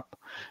drying up,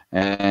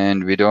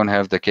 and we don't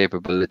have the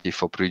capability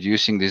for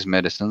producing these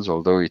medicines,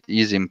 although it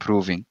is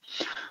improving.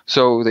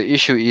 So the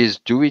issue is,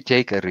 do we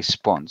take a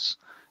response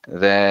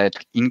that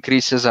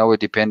increases our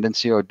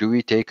dependency, or do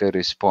we take a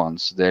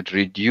response that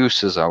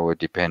reduces our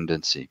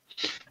dependency?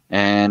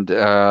 And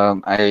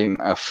I'm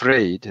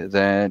afraid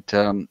that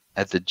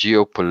at the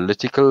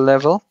geopolitical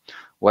level,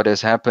 what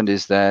has happened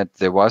is that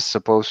there was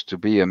supposed to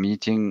be a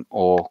meeting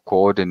or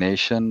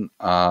coordination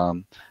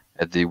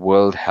at the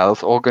World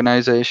Health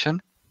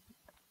Organization.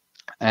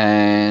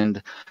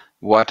 And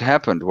what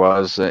happened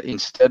was,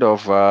 instead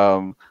of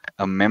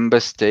a member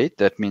state,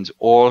 that means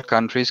all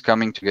countries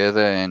coming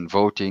together and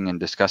voting and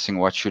discussing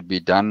what should be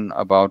done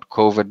about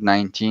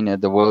COVID-19 at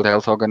the World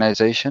Health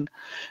Organization,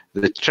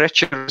 the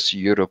treacherous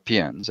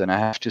Europeans, and I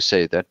have to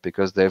say that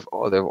because they've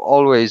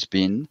always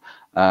been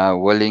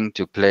willing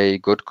to play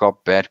good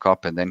cop, bad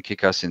cop, and then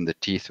kick us in the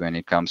teeth when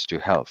it comes to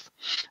health.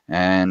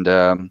 And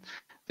the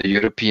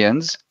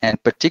Europeans,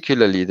 and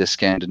particularly the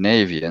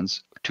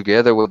Scandinavians,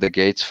 together with the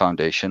Gates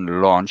Foundation,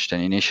 launched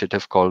an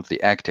initiative called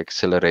the ACT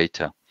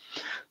Accelerator.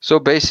 So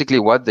basically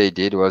what they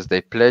did was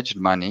they pledged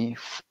money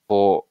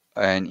for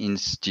an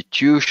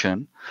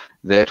institution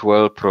that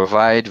will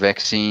provide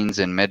vaccines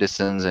and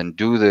medicines and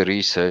do the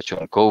research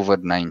on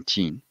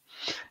COVID-19.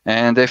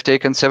 And they've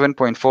taken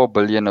 7.4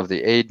 billion of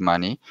the aid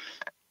money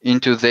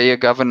into their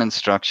governance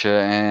structure,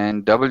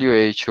 and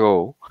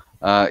WHO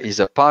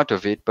is a part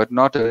of it, but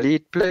not a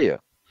lead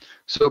player.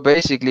 So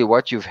basically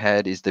what you've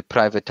had is the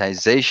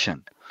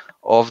privatization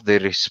of the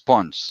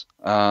response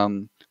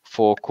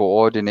for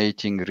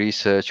coordinating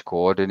research,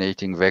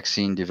 coordinating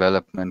vaccine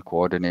development,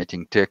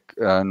 coordinating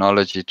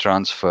technology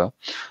transfer.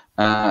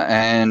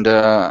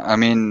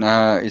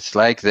 It's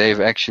like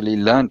they've actually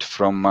learned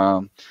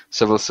from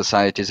civil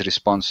society's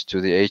response to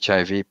the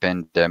HIV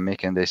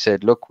pandemic, and they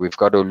said, look, we've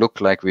got to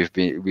look like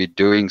we're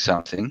doing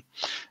something.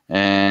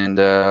 And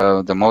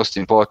the most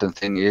important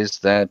thing is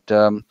that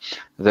the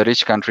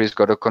rich countries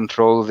got to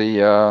control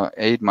the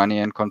aid money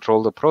and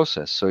control the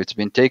process. So it's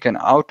been taken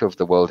out of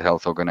the World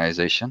Health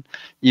Organization,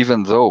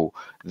 even though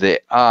there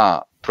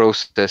are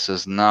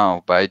processes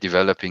now by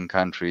developing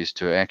countries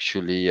to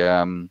actually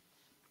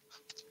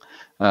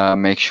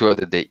make sure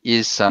that there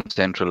is some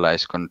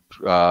centralized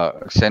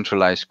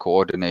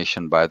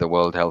coordination by the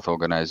World Health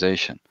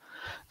Organization.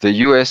 The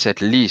US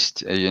at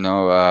least,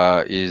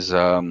 is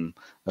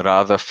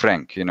rather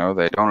frank. They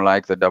don't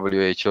like the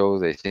WHO.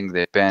 They think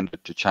they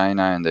panded to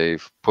China and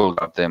they've pulled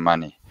up their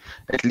money.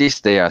 At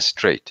least they are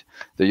straight.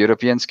 The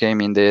Europeans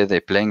came in there,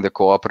 they're playing the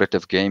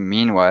cooperative game.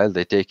 Meanwhile,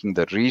 they're taking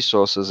the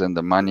resources and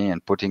the money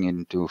and putting it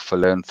into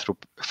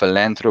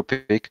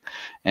philanthropic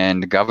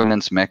and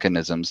governance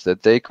mechanisms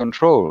that they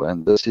control.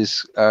 And this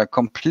is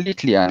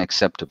completely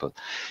unacceptable.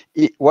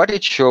 What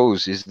it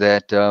shows is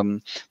that,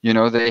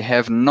 they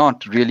have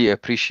not really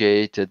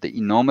appreciated the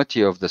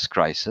enormity of this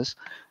crisis,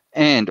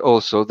 and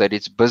also that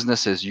it's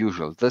business as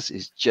usual. This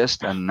is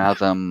just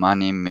another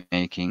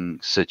money-making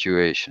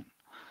situation.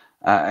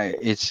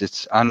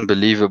 It's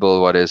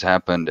unbelievable what has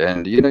happened,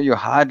 and you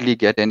hardly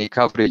get any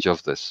coverage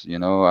of this.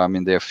 I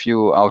mean, there are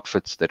few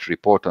outfits that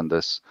report on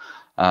this.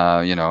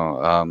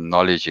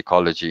 Knowledge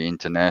Ecology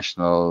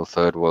International,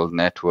 Third World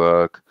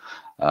Network,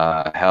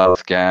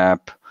 Health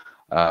Gap,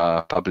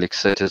 Public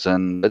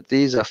Citizen, but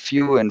these are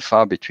few and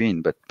far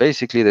between. But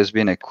basically, there's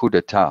been a coup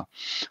d'etat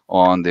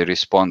on the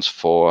response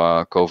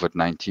for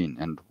COVID-19.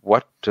 And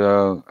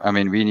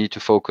we need to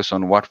focus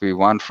on what we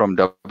want from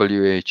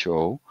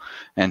WHO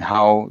and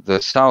how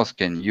the South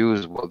can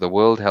use the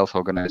World Health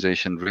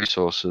Organization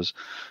resources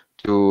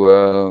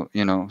to,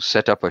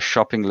 set up a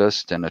shopping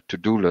list and a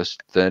to-do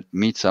list that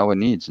meets our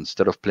needs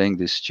instead of playing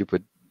these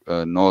stupid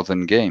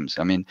northern games.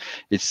 I mean,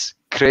 it's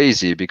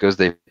crazy because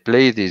they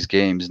play these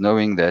games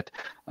knowing that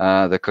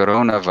the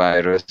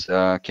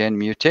coronavirus can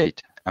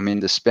mutate. I mean,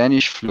 the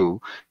Spanish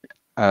flu,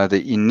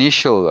 the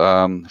initial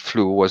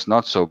flu was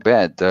not so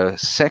bad. The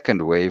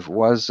second wave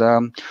was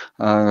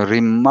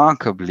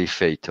remarkably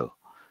fatal.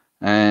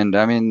 And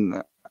I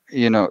mean,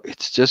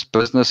 it's just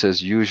business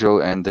as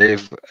usual. And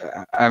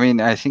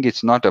I think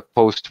it's not a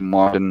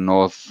postmodern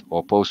North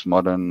or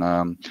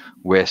postmodern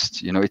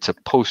West. It's a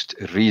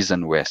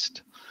post-reason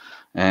West.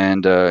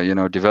 And,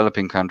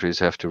 developing countries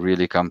have to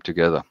really come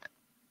together.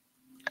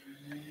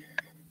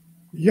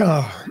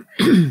 Yeah.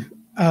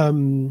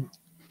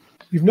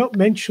 You've not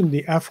mentioned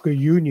the African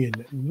Union.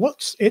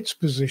 What's its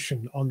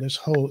position on this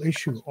whole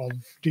issue of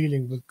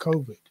dealing with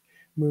COVID?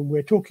 I mean,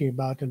 we're talking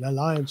about an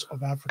alliance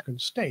of African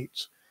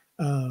states.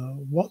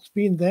 What's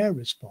been their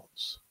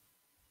response?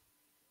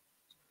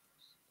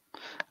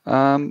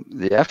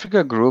 The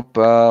Africa Group,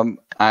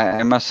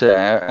 I must say,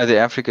 the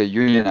Africa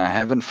Union, I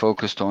haven't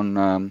focused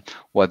on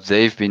what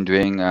they've been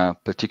doing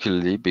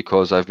particularly,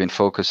 because I've been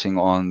focusing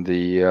on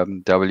the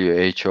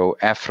WHO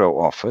Afro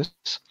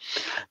office.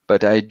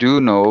 But I do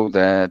know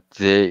that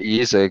there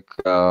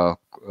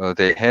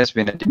has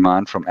been a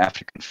demand from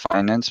African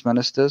finance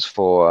ministers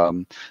for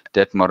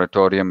debt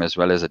moratorium as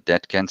well as a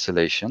debt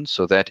cancellation.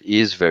 So that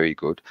is very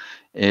good.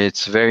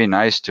 It's very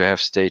nice to have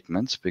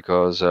statements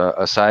because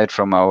aside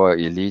from our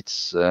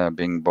elites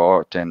being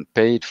bought and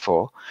paid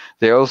for,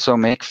 they also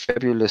make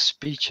fabulous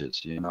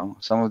speeches.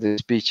 Some of these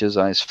speeches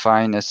are as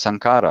fine as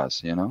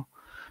Sankaras,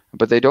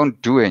 but they don't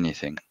do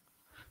anything.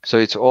 So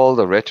it's all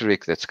the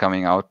rhetoric that's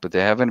coming out, but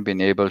they haven't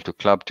been able to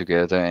club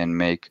together and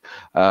make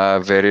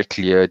very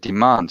clear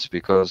demands,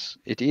 because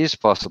it is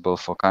possible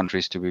for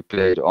countries to be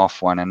played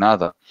off one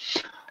another.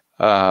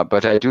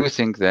 But I do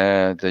think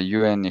that the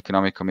UN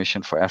Economic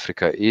Commission for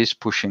Africa is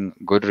pushing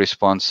good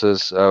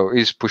responses,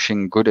 is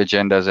pushing good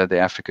agendas at the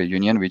Africa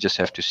Union. We just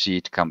have to see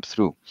it come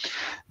through.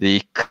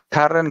 The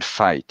current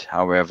fight,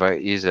 however,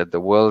 is at the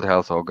World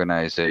Health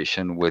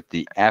Organization with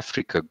the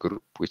Africa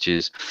Group,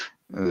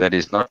 that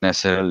is not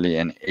necessarily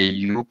an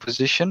AU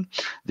position.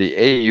 The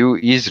AU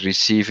is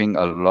receiving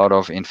a lot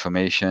of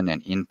information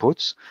and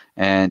inputs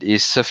and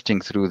is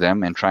sifting through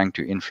them and trying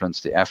to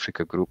influence the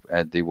Africa Group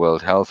at the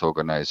World Health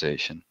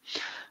Organization.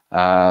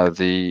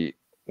 The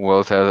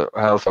World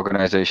Health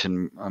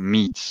Organization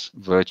meets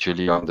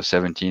virtually on the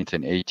 17th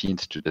and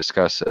 18th to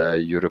discuss a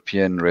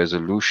European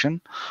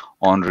resolution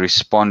on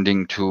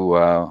responding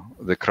to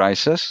the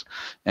crisis.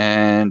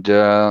 And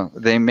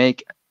they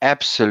make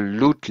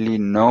absolutely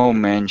no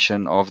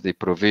mention of the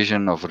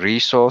provision of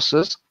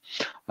resources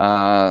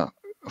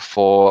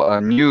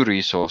for new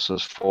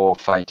resources for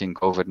fighting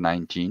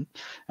COVID-19.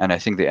 And I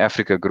think the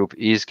Africa Group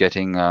is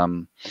getting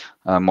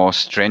more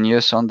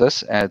strenuous on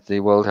this at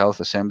the World Health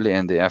Assembly,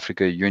 and the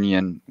Africa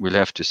Union will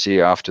have to see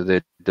after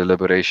the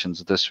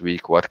deliberations this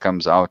week what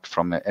comes out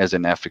from as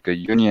an Africa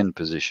Union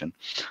position.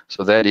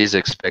 So that is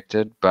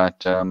expected,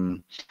 but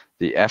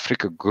the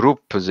Africa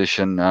Group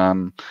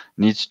position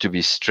needs to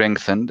be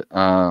strengthened,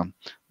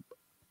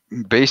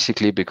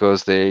 basically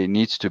because there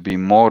needs to be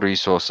more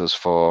resources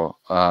for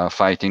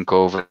fighting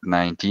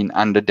COVID-19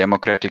 under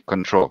democratic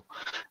control.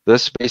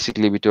 This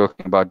basically, we're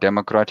talking about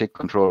democratic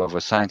control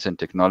over science and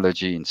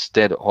technology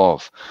instead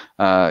of,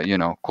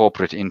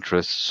 corporate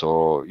interests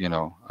or,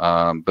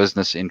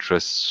 business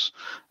interests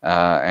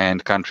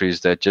and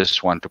countries that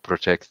just want to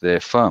protect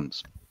their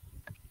firms.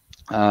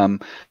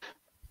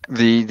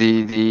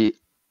 The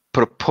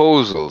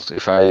proposals,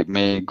 if I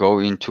may go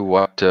into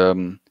what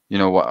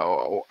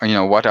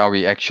what are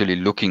we actually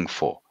looking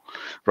for,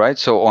 right?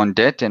 So on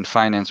debt and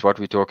finance, what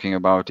we're talking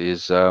about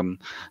is an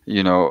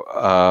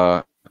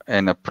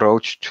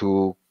approach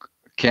to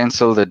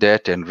cancel the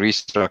debt and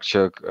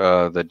restructure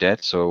the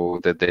debt so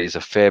that there is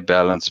a fair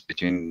balance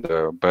between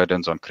the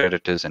burdens on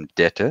creditors and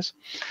debtors.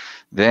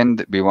 Then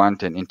we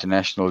want an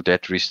international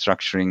debt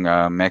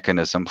restructuring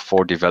mechanism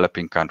for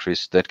developing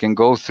countries that can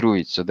go through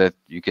it, so that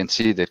you can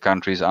see that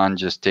countries aren't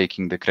just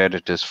taking the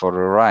creditors for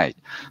a ride,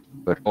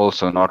 but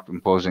also not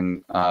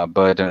imposing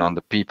burden on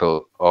the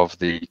people of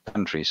the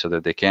country so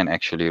that they can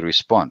actually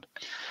respond.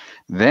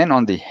 Then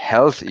on the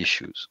health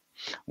issues,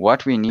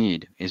 what we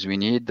need is we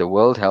need the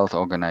World Health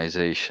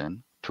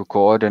Organization to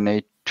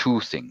coordinate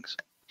two things.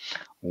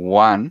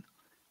 One,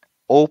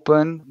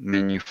 open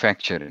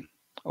manufacturing.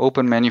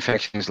 Open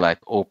manufacturing is like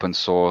open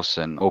source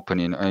and open,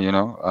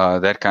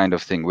 that kind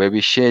of thing, where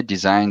we share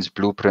designs,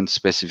 blueprints,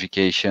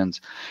 specifications,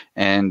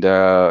 and,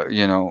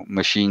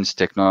 machines,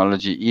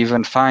 technology,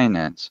 even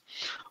finance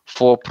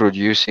for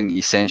producing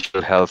essential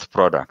health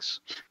products.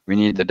 We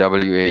need the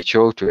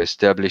WHO to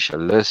establish a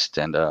list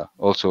and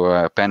also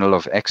a panel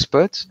of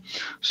experts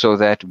so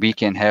that we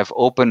can have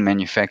open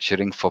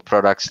manufacturing for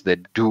products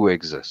that do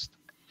exist.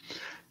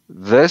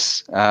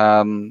 This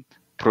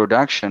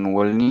production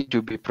will need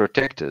to be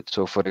protected.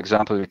 So, for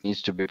example, it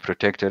needs to be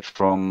protected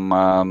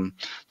from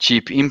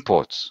cheap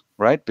imports,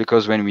 right?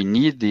 Because when we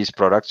need these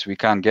products, we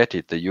can't get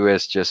it. The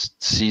US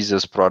just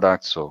seizes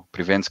products or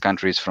prevents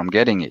countries from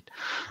getting it.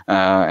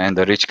 And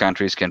the rich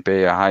countries can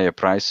pay a higher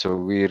price, so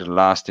we're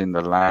last in the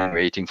line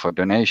waiting for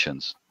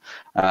donations.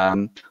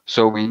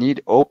 So we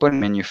need open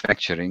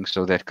manufacturing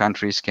so that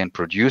countries can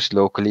produce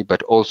locally,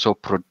 but also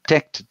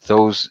protect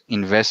those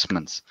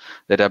investments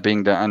that are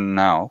being done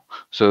now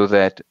so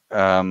that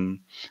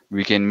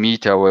we can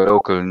meet our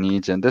local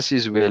needs. And this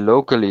is where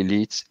local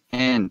elites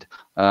and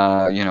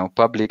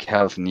public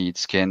health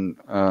needs can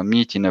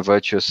meet in a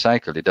virtuous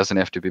cycle. It doesn't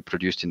have to be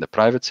produced in the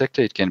private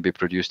sector. It can be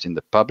produced in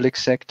the public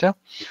sector.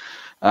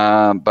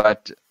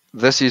 But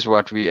this is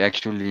what we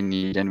actually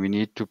need, and we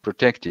need to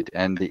protect it.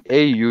 And the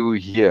AU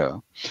here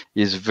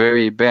is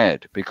very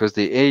bad, because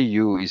the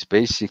AU is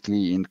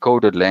basically in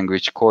coded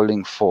language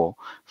calling for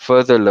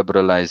further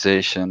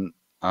liberalization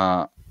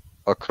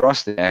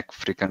across the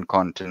African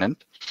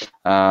continent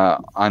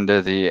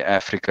under the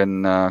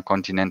African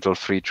Continental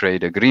Free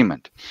Trade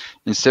Agreement.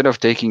 Instead of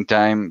taking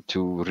time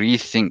to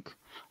rethink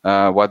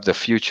what the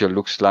future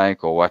looks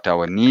like or what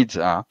our needs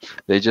are,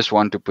 they just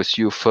want to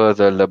pursue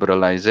further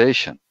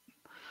liberalization.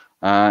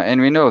 And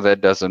we know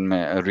that doesn't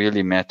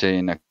really matter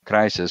in a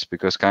crisis,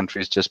 because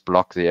countries just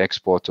block the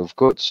export of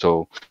goods.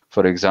 So,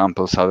 for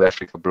example, South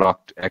Africa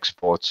blocked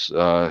exports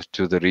to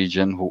the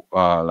region,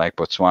 like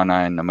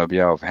Botswana and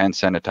Namibia, of hand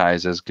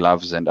sanitizers,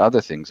 gloves, and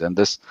other things. And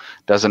this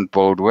doesn't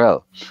bode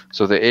well.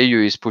 So the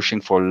AU is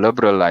pushing for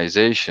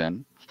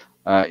liberalization,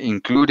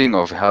 including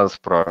of health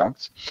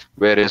products,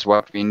 whereas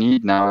what we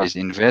need now is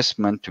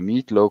investment to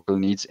meet local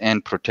needs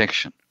and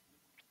protection.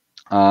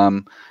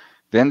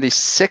 Then the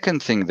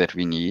second thing that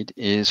we need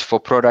is for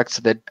products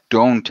that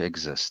don't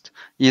exist,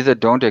 either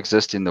don't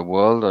exist in the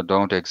world or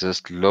don't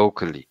exist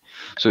locally.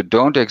 So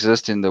don't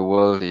exist in the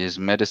world is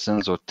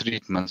medicines or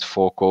treatments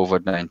for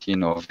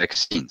COVID-19 or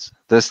vaccines.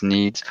 This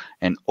needs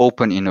an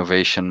open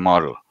innovation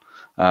model.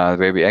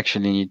 Where we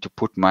actually need to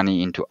put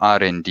money into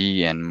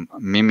R&D and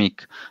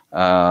mimic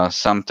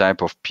some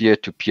type of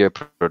peer-to-peer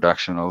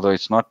production. Although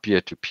it's not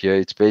peer-to-peer,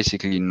 it's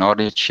basically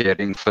knowledge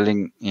sharing,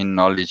 filling in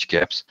knowledge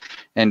gaps,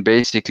 and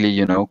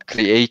basically,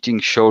 creating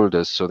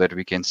shoulders so that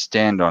we can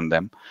stand on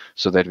them,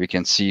 so that we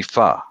can see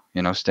far.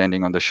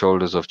 Standing on the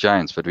shoulders of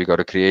giants, but we got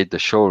to create the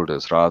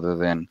shoulders rather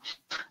than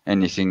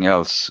anything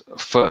else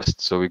first.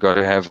 So we got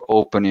to have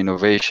open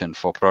innovation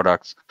for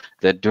products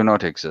that do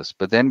not exist.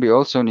 But then we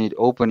also need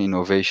open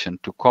innovation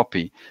to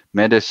copy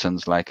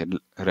medicines like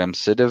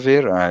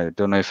remdesivir. I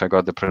don't know if I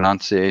got the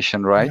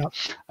pronunciation right.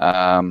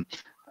 Yeah.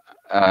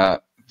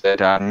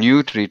 That are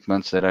new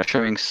treatments that are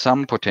showing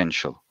some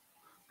potential,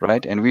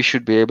 right? And we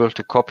should be able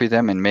to copy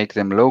them and make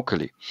them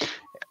locally.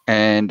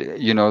 And,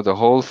 the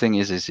whole thing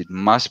is it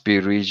must be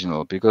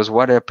regional, because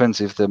what happens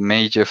if the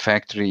major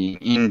factory in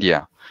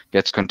India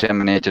gets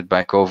contaminated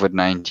by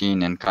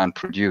COVID-19 and can't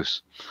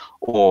produce?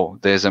 Or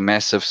there's a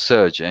massive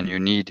surge and you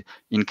need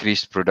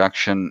increased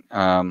production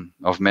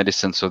of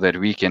medicine so that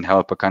we can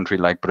help a country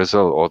like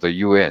Brazil or the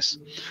US.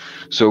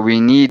 So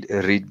we need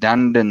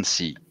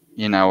redundancy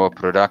in our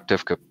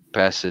productive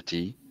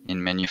capacity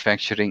in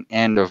manufacturing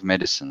and of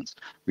medicines.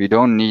 We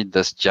don't need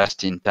this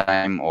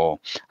just-in-time or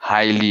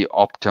highly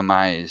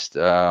optimized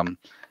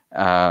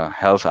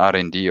health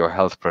R&D or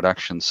health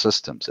production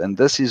systems. And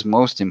this is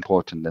most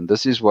important, and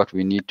this is what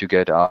we need to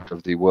get out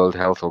of the World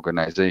Health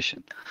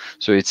Organization.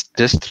 So it's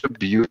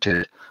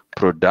distributed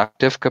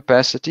productive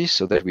capacity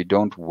so that we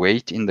don't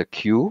wait in the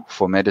queue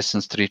for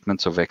medicines,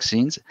 treatments, or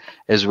vaccines,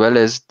 as well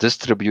as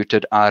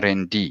distributed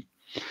R&D.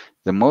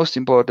 The most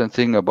important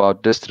thing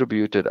about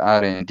distributed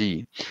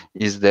R&D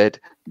is that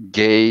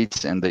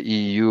Gates and the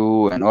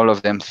EU and all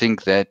of them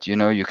think that, you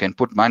know, you can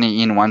put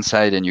money in one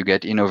side and you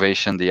get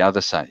innovation the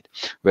other side.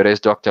 Whereas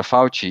Dr.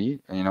 Fauci,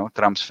 you know,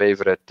 Trump's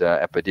favorite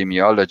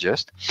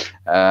epidemiologist,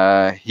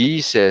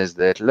 he says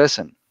that,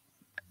 listen,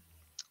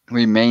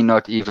 we may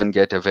not even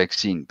get a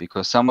vaccine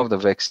because some of the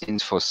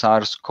vaccines for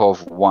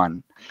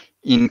SARS-CoV-1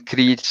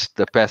 increase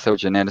the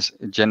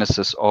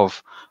pathogenesis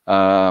of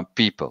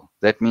people.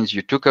 That means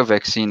you took a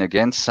vaccine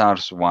against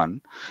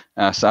SARS-CoV-1,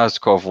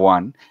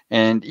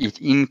 and it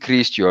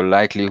increased your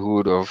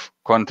likelihood of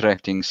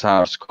contracting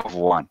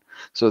SARS-CoV-1.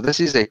 So this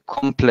is a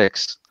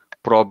complex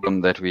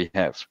problem that we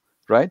have,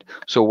 right?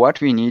 So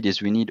what we need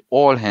is we need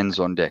all hands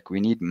on deck.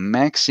 We need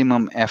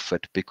maximum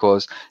effort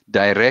because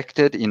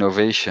directed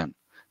innovation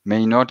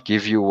may not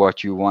give you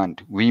what you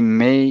want. We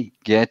may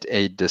get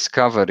a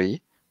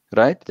discovery,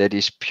 right, that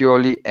is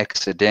purely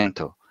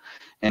accidental.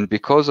 And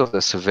because of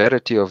the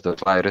severity of the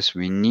virus,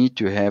 we need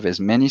to have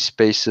as many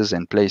spaces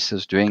and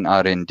places doing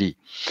R&D.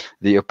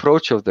 The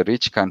approach of the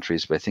rich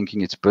countries by thinking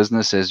it's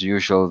business as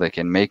usual, they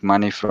can make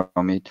money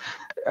from it,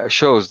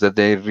 shows that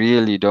they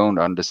really don't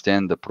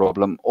understand the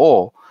problem,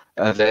 or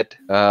that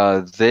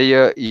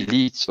their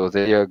elites or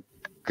their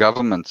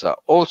governments are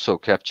also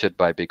captured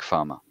by big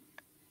pharma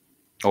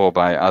or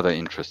by other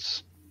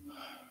interests.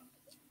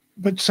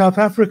 But South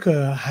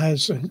Africa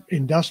has an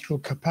industrial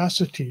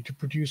capacity to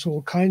produce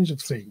all kinds of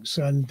things.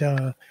 And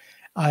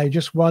I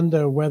just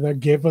wonder whether,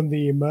 given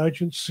the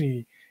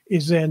emergency,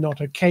 is there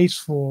not a case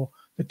for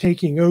the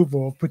taking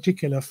over of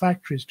particular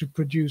factories to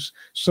produce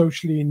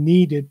socially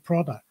needed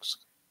products?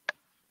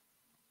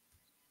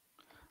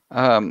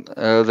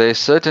 There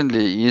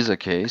certainly is a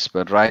case,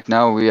 but right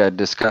now we are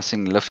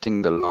discussing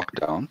lifting the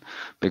lockdown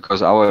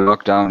because our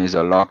lockdown is a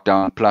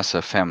lockdown plus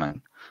a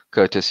famine,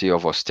 courtesy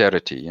of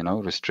austerity, you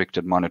know,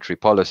 restricted monetary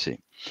policy.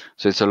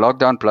 So it's a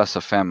lockdown plus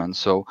a famine.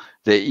 So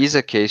there is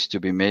a case to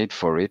be made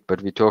for it,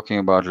 but we're talking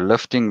about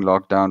lifting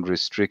lockdown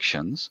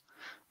restrictions,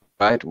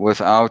 right,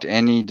 without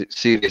any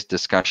serious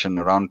discussion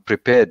around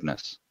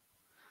preparedness.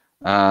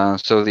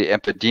 So the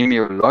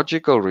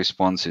epidemiological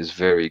response is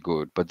very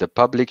good, but the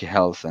public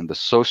health and the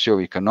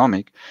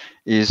socio-economic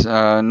is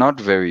not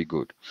very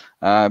good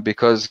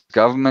because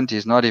government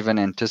is not even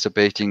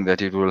anticipating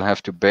that it will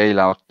have to bail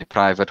out the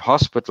private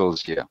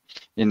hospitals here,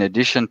 in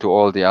addition to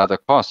all the other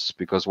costs,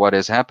 because what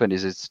has happened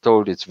is it's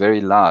told it's very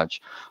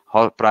large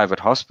private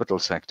hospital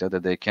sector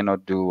that they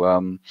cannot do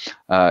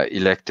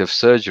elective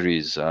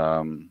surgeries,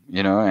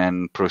 you know,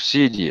 and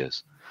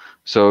procedures.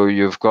 So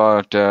you've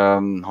got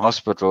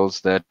hospitals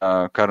that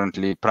are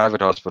currently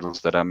private hospitals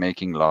that are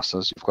making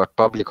losses. You've got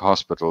public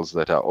hospitals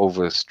that are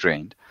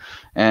overstrained,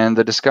 and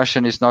the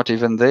discussion is not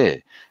even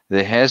there.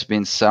 There has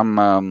been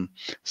some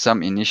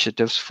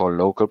initiatives for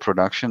local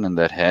production, and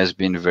that has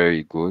been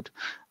very good.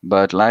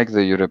 But like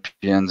the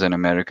Europeans and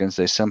Americans,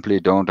 they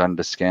simply don't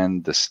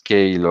understand the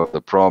scale of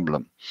the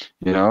problem.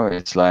 You know,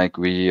 it's like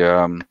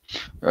we're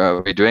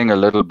doing a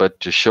little bit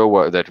to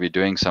show that we're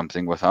doing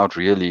something without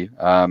really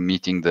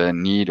meeting the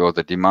need or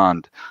the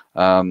demand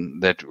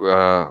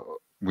that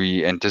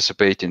we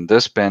anticipate in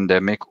this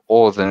pandemic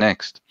or the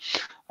next.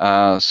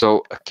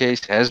 So a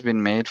case has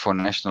been made for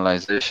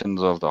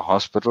nationalizations of the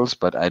hospitals,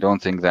 but I don't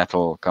think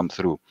that'll come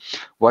through.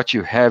 What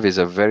you have is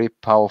a very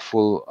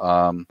powerful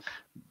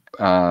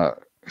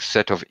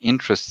set of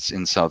interests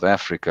in South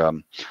Africa,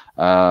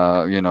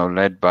 you know,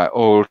 led by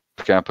old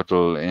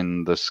capital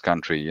in this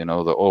country, you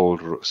know, the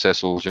old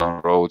Cecil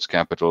John Rhodes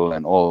capital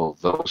and all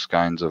those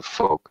kinds of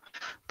folk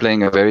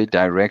playing a very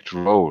direct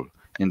role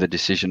in the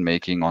decision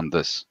making on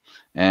this.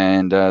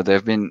 And there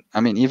have been,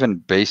 I mean, even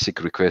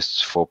basic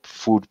requests for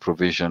food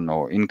provision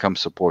or income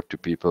support to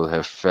people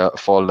have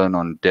fallen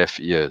on deaf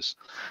ears.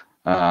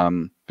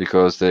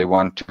 Because they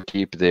want to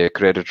keep their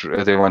credit,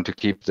 they want to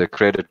keep the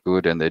credit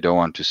good, and they don't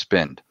want to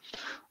spend.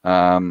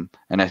 And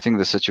I think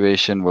the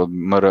situation will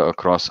mirror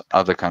across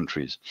other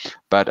countries.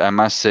 But I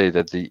must say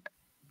that the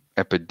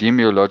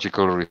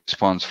epidemiological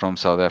response from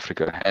South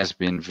Africa has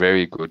been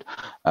very good,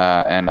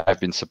 and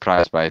I've been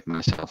surprised by it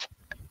myself.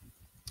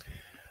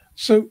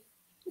 So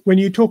when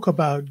you talk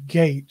about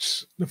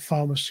Gates, the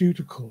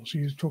pharmaceuticals,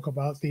 you talk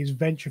about these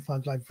venture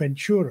funds like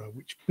Ventura,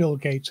 which Bill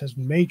Gates has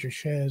major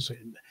shares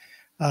in,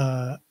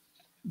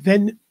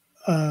 then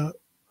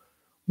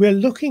we're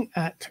looking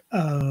at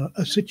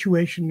a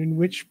situation in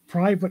which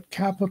private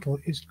capital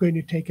is going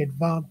to take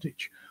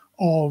advantage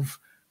of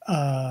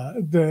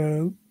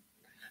the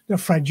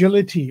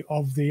fragility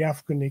of the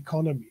African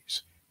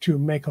economies to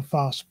make a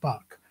fast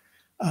buck.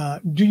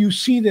 Do you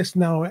see this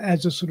now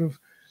as a sort of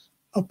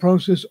a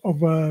process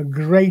of a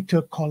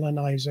greater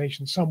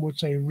colonization? Some would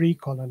say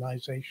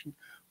recolonization,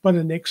 but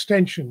an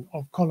extension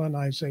of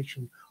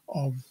colonization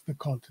of the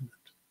continent.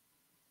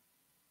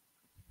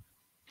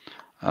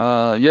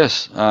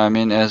 Yes, I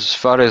mean, as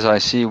far as I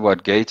see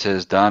what Gates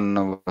has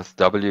done with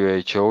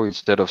WHO,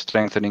 instead of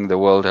strengthening the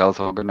World Health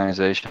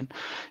Organization,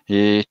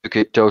 he took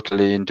it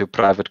totally into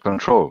private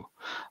control.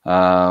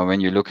 When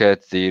you look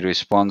at the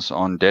response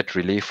on debt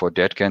relief or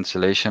debt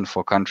cancellation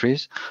for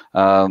countries,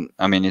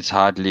 I mean, it's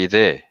hardly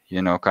there.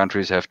 You know,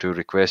 countries have to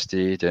request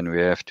it, and we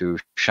have to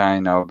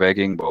shine our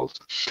begging bowls.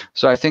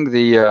 So I think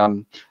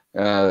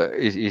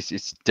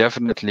it's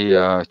definitely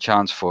a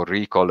chance for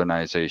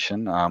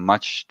recolonization,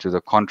 much to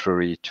the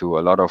contrary to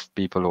a lot of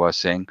people who are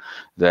saying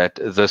that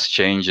this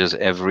changes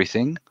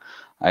everything.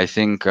 I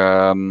think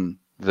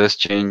this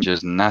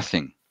changes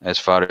nothing as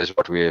far as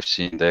what we have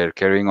seen. They're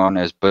carrying on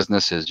as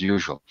business as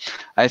usual.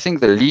 I think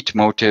the lead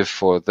motive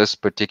for this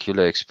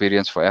particular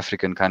experience for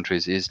African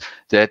countries is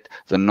that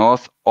the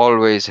North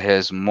always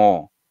has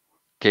more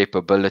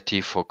capability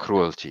for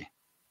cruelty.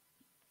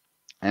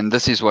 And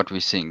this is what we're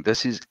seeing.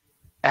 This is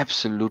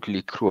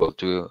absolutely cruel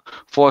to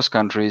force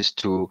countries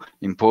to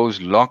impose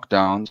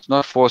lockdowns,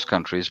 not force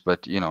countries,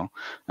 but, you know,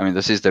 I mean,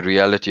 this is the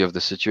reality of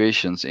the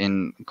situations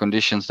in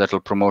conditions that will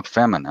promote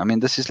famine. I mean,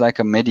 this is like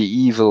a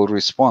medieval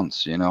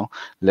response, you know,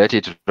 let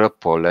it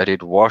rip or let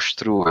it wash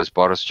through, as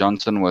Boris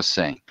Johnson was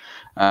saying.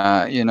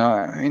 You know,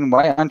 I mean,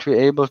 why aren't we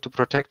able to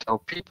protect our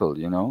people,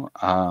 you know?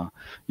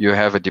 You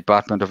have a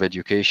Department of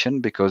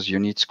Education because you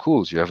need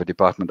schools. You have a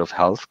Department of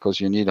Health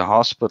because you need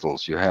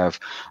hospitals. You have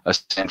a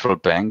central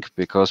bank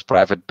because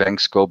private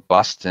banks go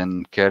bust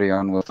and carry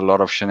on with a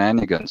lot of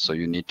shenanigans. So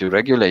you need to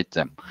regulate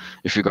them.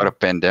 If you got a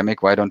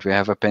pandemic, why don't we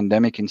have a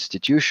pandemic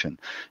institution?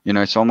 You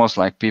know, it's almost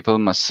like people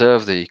must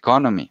serve the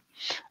economy.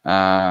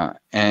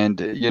 And,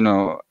 you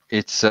know,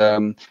 it's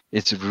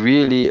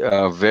really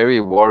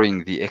very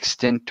worrying the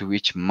extent to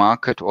which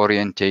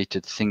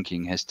market-orientated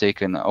thinking has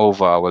taken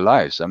over our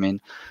lives. I mean,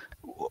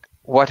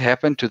 what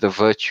happened to the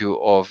virtue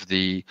of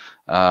the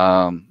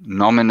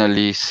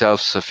nominally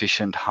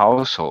self-sufficient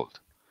household?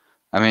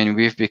 I mean,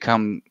 we've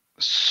become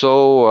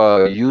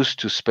so used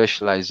to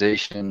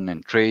specialization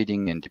and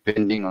trading and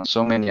depending on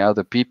so many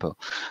other people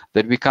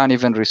that we can't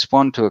even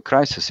respond to a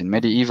crisis. In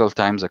medieval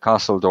times, a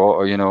castle door,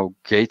 or, you know,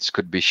 gates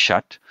could be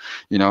shut,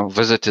 you know,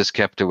 visitors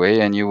kept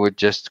away, and you would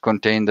just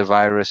contain the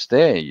virus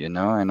there, you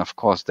know. And of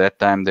course, that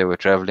time they were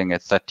traveling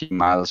at 30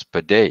 miles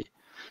per day.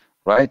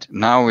 Right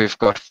now, we've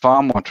got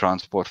far more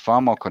transport, far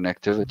more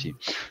connectivity,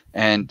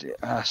 and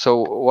so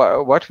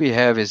what we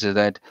have is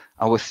that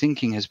our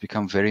thinking has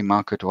become very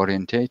market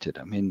orientated.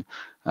 I mean,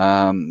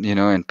 you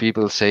know, and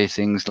people say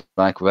things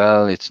like,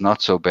 "Well, it's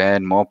not so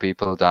bad. More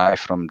people die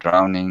from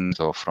drownings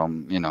or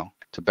from, you know,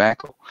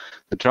 tobacco."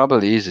 The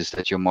trouble is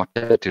that your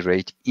mortality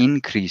rate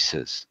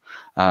increases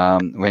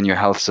when your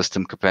health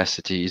system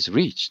capacity is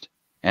reached.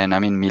 And I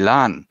mean,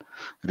 Milan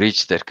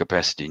reached that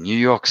capacity. New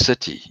York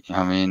City,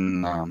 I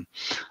mean,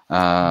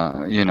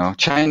 you know,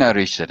 China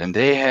reached it, and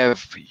they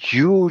have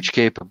huge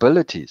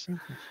capabilities.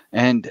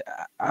 And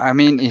I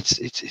mean,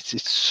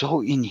 it's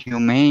so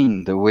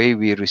inhumane the way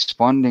we're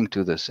responding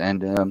to this.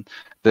 And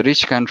the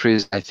rich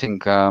countries, I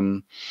think,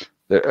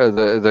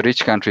 the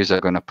rich countries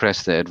are going to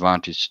press their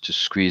advantage to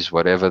squeeze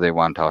whatever they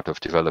want out of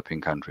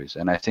developing countries.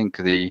 And I think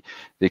the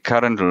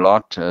current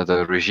lot,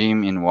 the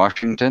regime in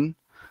Washington,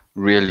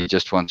 really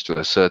just wants to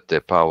assert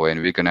their power,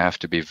 and we're going to have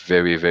to be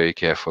very, very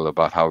careful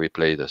about how we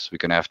play this. We're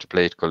going to have to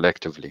play it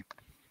collectively.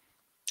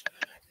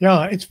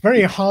 Yeah, it's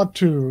very hard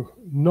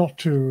not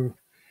to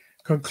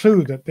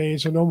conclude that there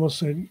is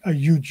almost a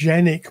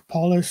eugenic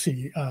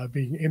policy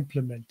being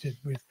implemented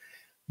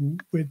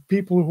with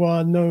people who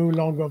are no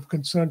longer of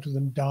concern to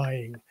them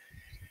dying.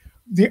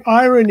 The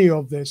irony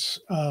of this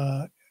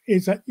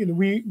is that, you know,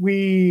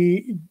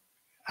 we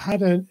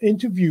had an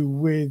interview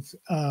with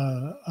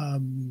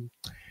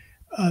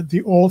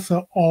the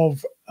author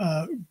of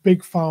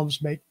Big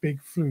Farms Make Big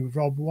Flu,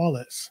 Rob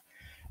Wallace.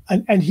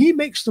 And he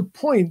makes the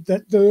point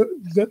that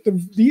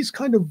these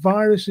kind of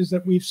viruses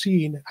that we've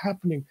seen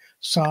happening,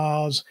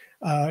 SARS,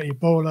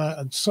 Ebola,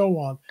 and so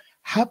on,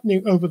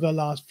 happening over the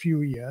last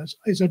few years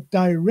is a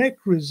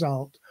direct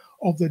result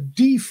of the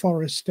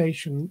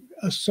deforestation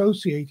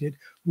associated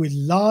with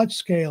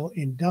large-scale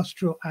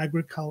industrial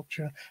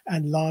agriculture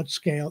and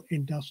large-scale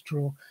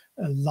industrial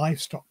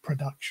livestock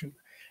production.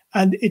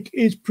 And it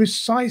is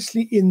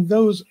precisely in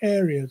those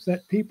areas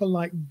that people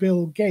like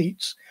Bill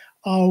Gates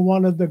are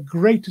one of the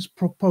greatest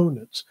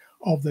proponents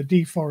of the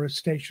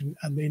deforestation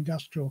and the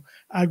industrial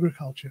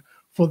agriculture.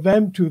 For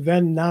them to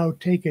then now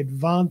take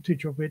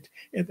advantage of it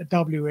at the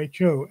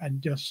WHO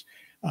and just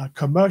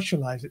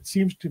commercialize it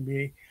seems to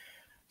me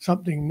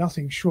something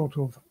nothing short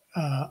of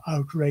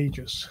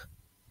outrageous.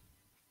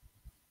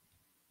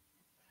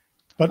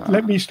 But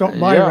let me stop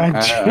my rant.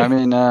 I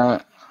mean,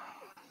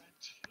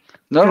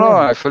 no,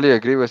 I fully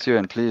agree with you,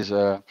 and please.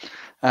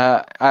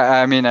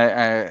 I mean,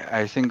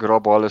 I think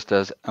Rob Wallace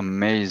does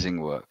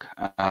amazing work.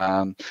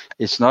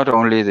 It's not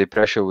only the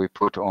pressure we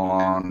put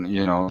on,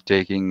 you know,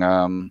 taking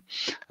new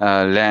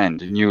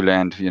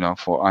land, you know,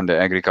 for under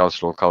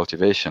agricultural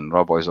cultivation.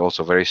 Rob is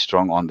also very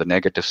strong on the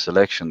negative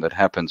selection that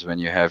happens when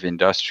you have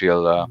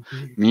industrial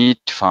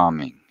meat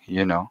farming.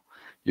 You know,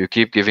 you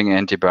keep giving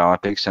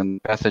antibiotics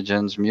and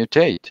pathogens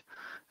mutate.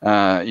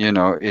 You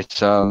know,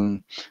 it's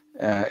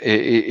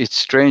it's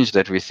strange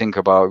that we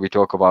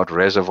talk about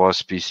reservoir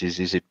species.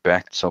 Is it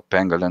bats or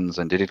pangolins,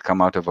 and did it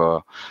come out of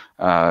a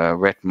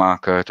wet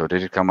market, or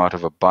did it come out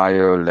of a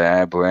bio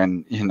lab?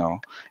 When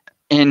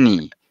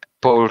any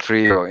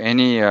poultry or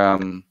any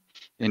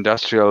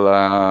industrial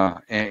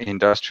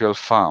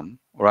farm,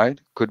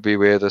 right, could be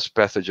where this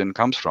pathogen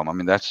comes from. I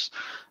mean, that's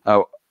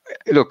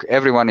look,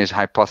 everyone is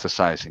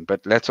hypothesizing,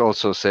 but let's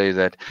also say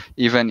that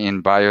even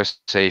in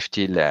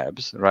biosafety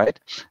labs, right,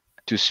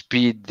 to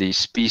speed the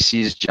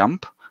species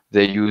jump,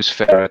 they use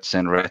ferrets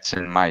and rats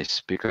and mice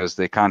because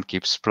they can't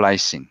keep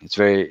splicing. It's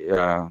very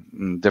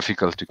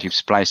difficult to keep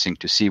splicing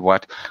to see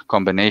what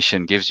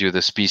combination gives you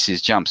the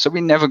species jump. So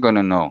we're never going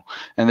to know.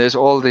 And there's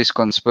all these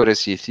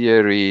conspiracy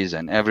theories,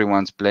 and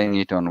everyone's playing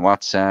it on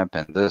WhatsApp,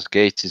 and this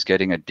Gates is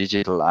getting a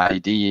digital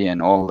ID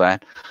and all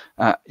that.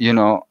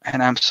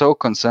 And I'm so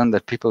concerned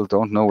that people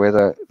don't know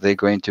whether they're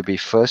going to be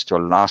first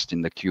or last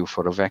in the queue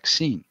for a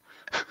vaccine.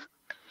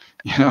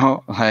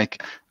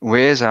 Like,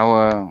 where's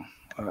our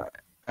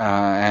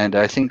and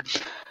I think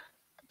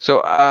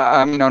so.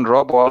 I mean, on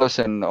Rob Wallace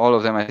and all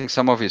of them, I think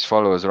some of his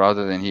followers,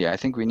 rather than he, I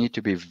think we need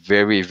to be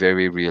very,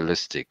 very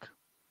realistic,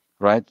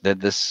 right? That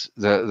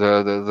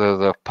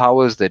the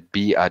powers that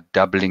be are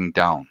doubling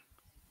down.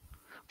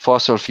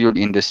 Fossil fuel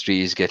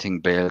industry is getting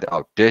bailed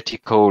out. Dirty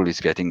coal is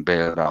getting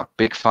bailed out.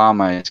 Big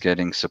pharma is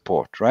getting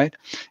support, right?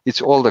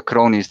 It's all the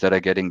cronies that are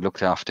getting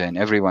looked after, and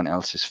everyone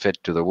else is fed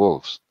to the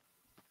wolves.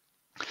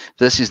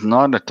 This is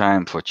not a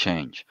time for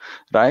change,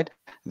 right?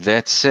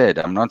 That said,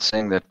 I'm not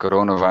saying that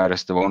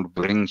coronavirus won't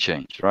bring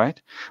change, right?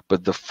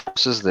 But the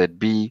forces that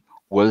be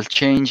will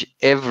change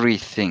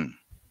everything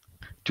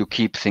to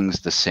keep things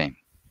the same.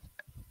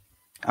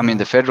 I mean,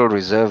 the Federal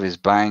Reserve is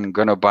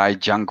gonna buy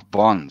junk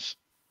bonds,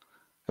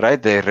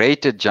 right? They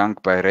rated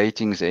junk by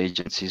ratings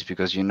agencies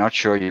because you're not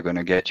sure you're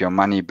gonna get your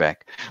money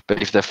back.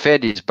 But if the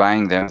Fed is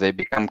buying them, they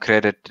become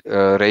credit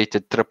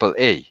rated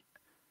AAA.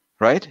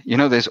 Right?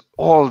 There's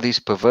all these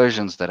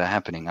perversions that are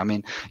happening. I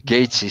mean,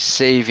 Gates is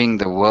saving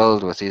the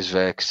world with his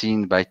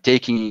vaccine by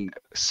taking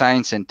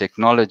science and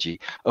technology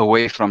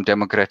away from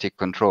democratic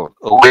control,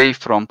 away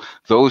from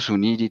those who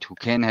need it, who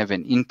can have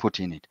an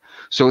input in it.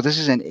 So this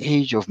is an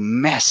age of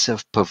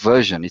massive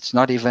perversion. It's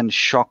not even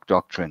shock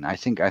doctrine. I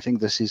think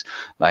this is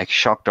like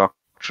shock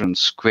doctrine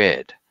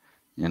squared.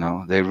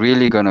 They're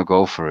really going to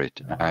go for it.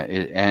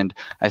 And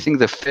I think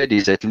the Fed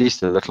is at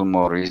least a little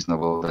more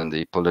reasonable than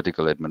the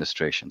political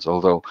administrations,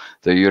 although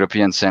the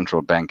European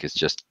Central Bank is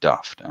just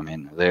daft. I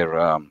mean,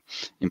 they're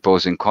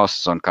imposing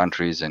costs on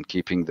countries and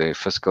keeping the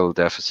fiscal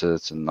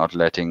deficits and not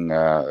letting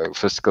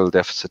fiscal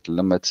deficit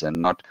limits and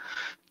not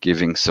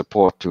giving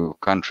support to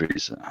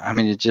countries. I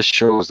mean, it just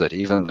shows that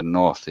even the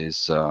North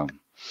is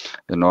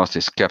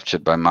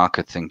captured by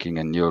market thinking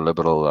and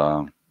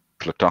neoliberal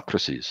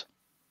plutocracies.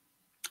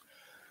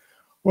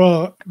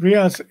 Well,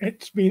 Riaz,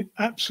 it's been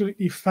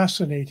absolutely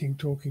fascinating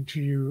talking to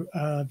you.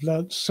 I've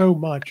learned so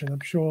much, and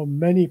I'm sure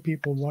many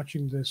people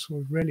watching this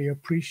will really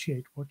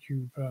appreciate what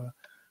you've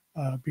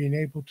been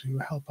able to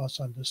help us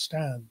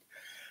understand.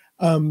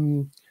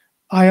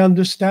 I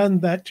understand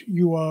that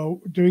you are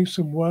doing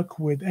some work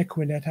with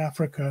Equinet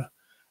Africa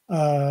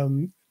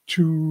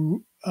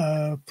to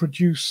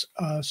produce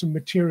some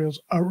materials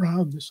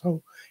around this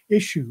whole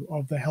issue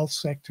of the health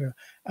sector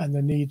and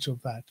the needs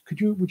of that.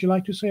 Would you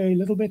like to say a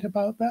little bit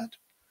about that?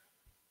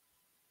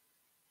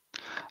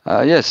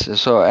 Yes,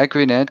 so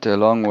Equinet,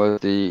 along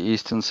with the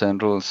Eastern,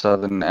 Central,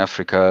 Southern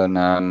African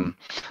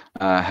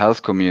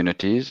health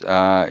communities,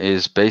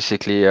 is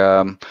basically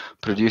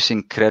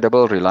producing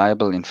credible,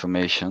 reliable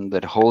information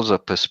that holds a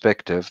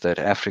perspective that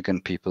African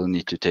people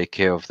need to take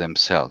care of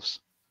themselves.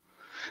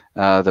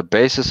 The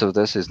basis of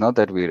this is not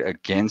that we're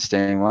against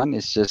anyone,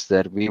 it's just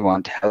that we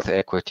want health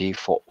equity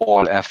for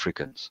all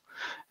Africans.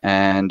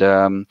 And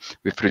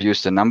we've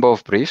produced a number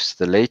of briefs.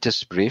 The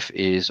latest brief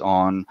is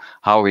on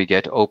how we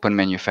get open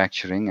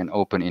manufacturing and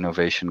open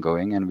innovation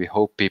going. And we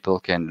hope people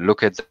can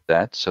look at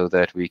that so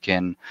that we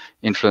can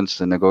influence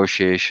the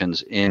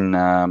negotiations in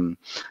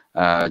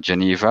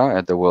Geneva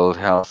at the World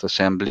Health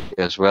Assembly,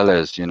 as well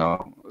as,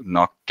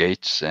 knock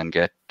gates and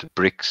get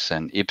BRICS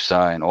and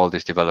IPSA and all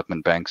these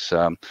development banks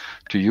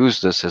to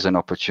use this as an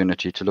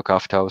opportunity to look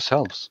after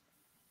ourselves.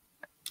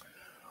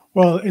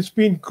 Well, it's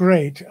been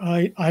great.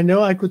 I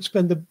know I could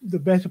spend the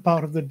better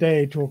part of the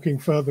day talking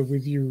further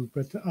with you,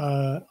 but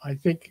I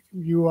think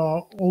you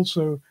are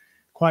also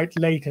quite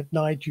late at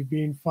night. You've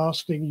been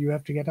fasting. You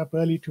have to get up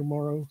early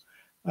tomorrow.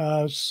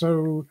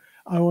 So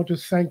I want to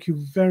thank you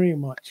very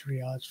much,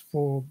 Riaz,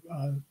 for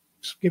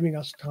giving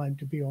us time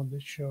to be on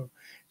this show.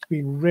 It's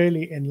been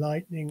really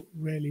enlightening,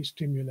 really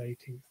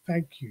stimulating.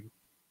 Thank you.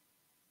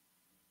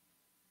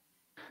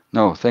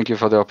 No, thank you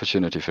for the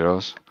opportunity,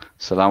 Firoz.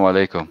 Assalamu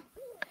alaikum.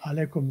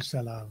 Alaikum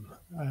salam.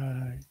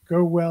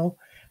 Go well,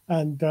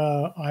 and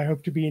I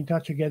hope to be in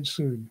touch again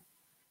soon.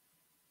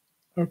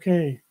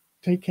 Okay,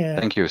 take care.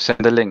 Thank you. Send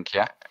the link,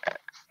 yeah?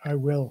 I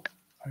will.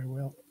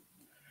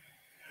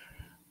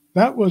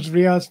 That was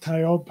Riaz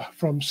Tayob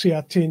from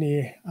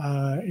SEATINI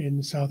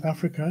in South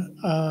Africa.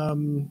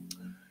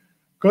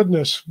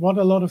 Goodness, what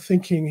a lot of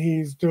thinking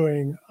he's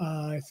doing.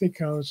 I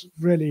think I was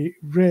really,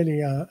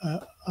 really,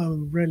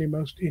 really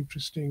most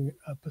interesting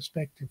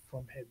perspective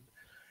from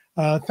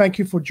him. Thank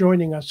you for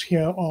joining us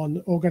here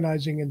on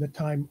Organizing in the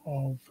Time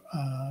of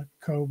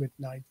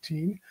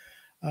COVID-19.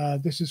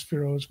 This is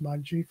Feroz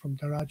Manji from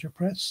Daraja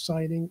Press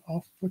signing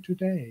off for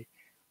today.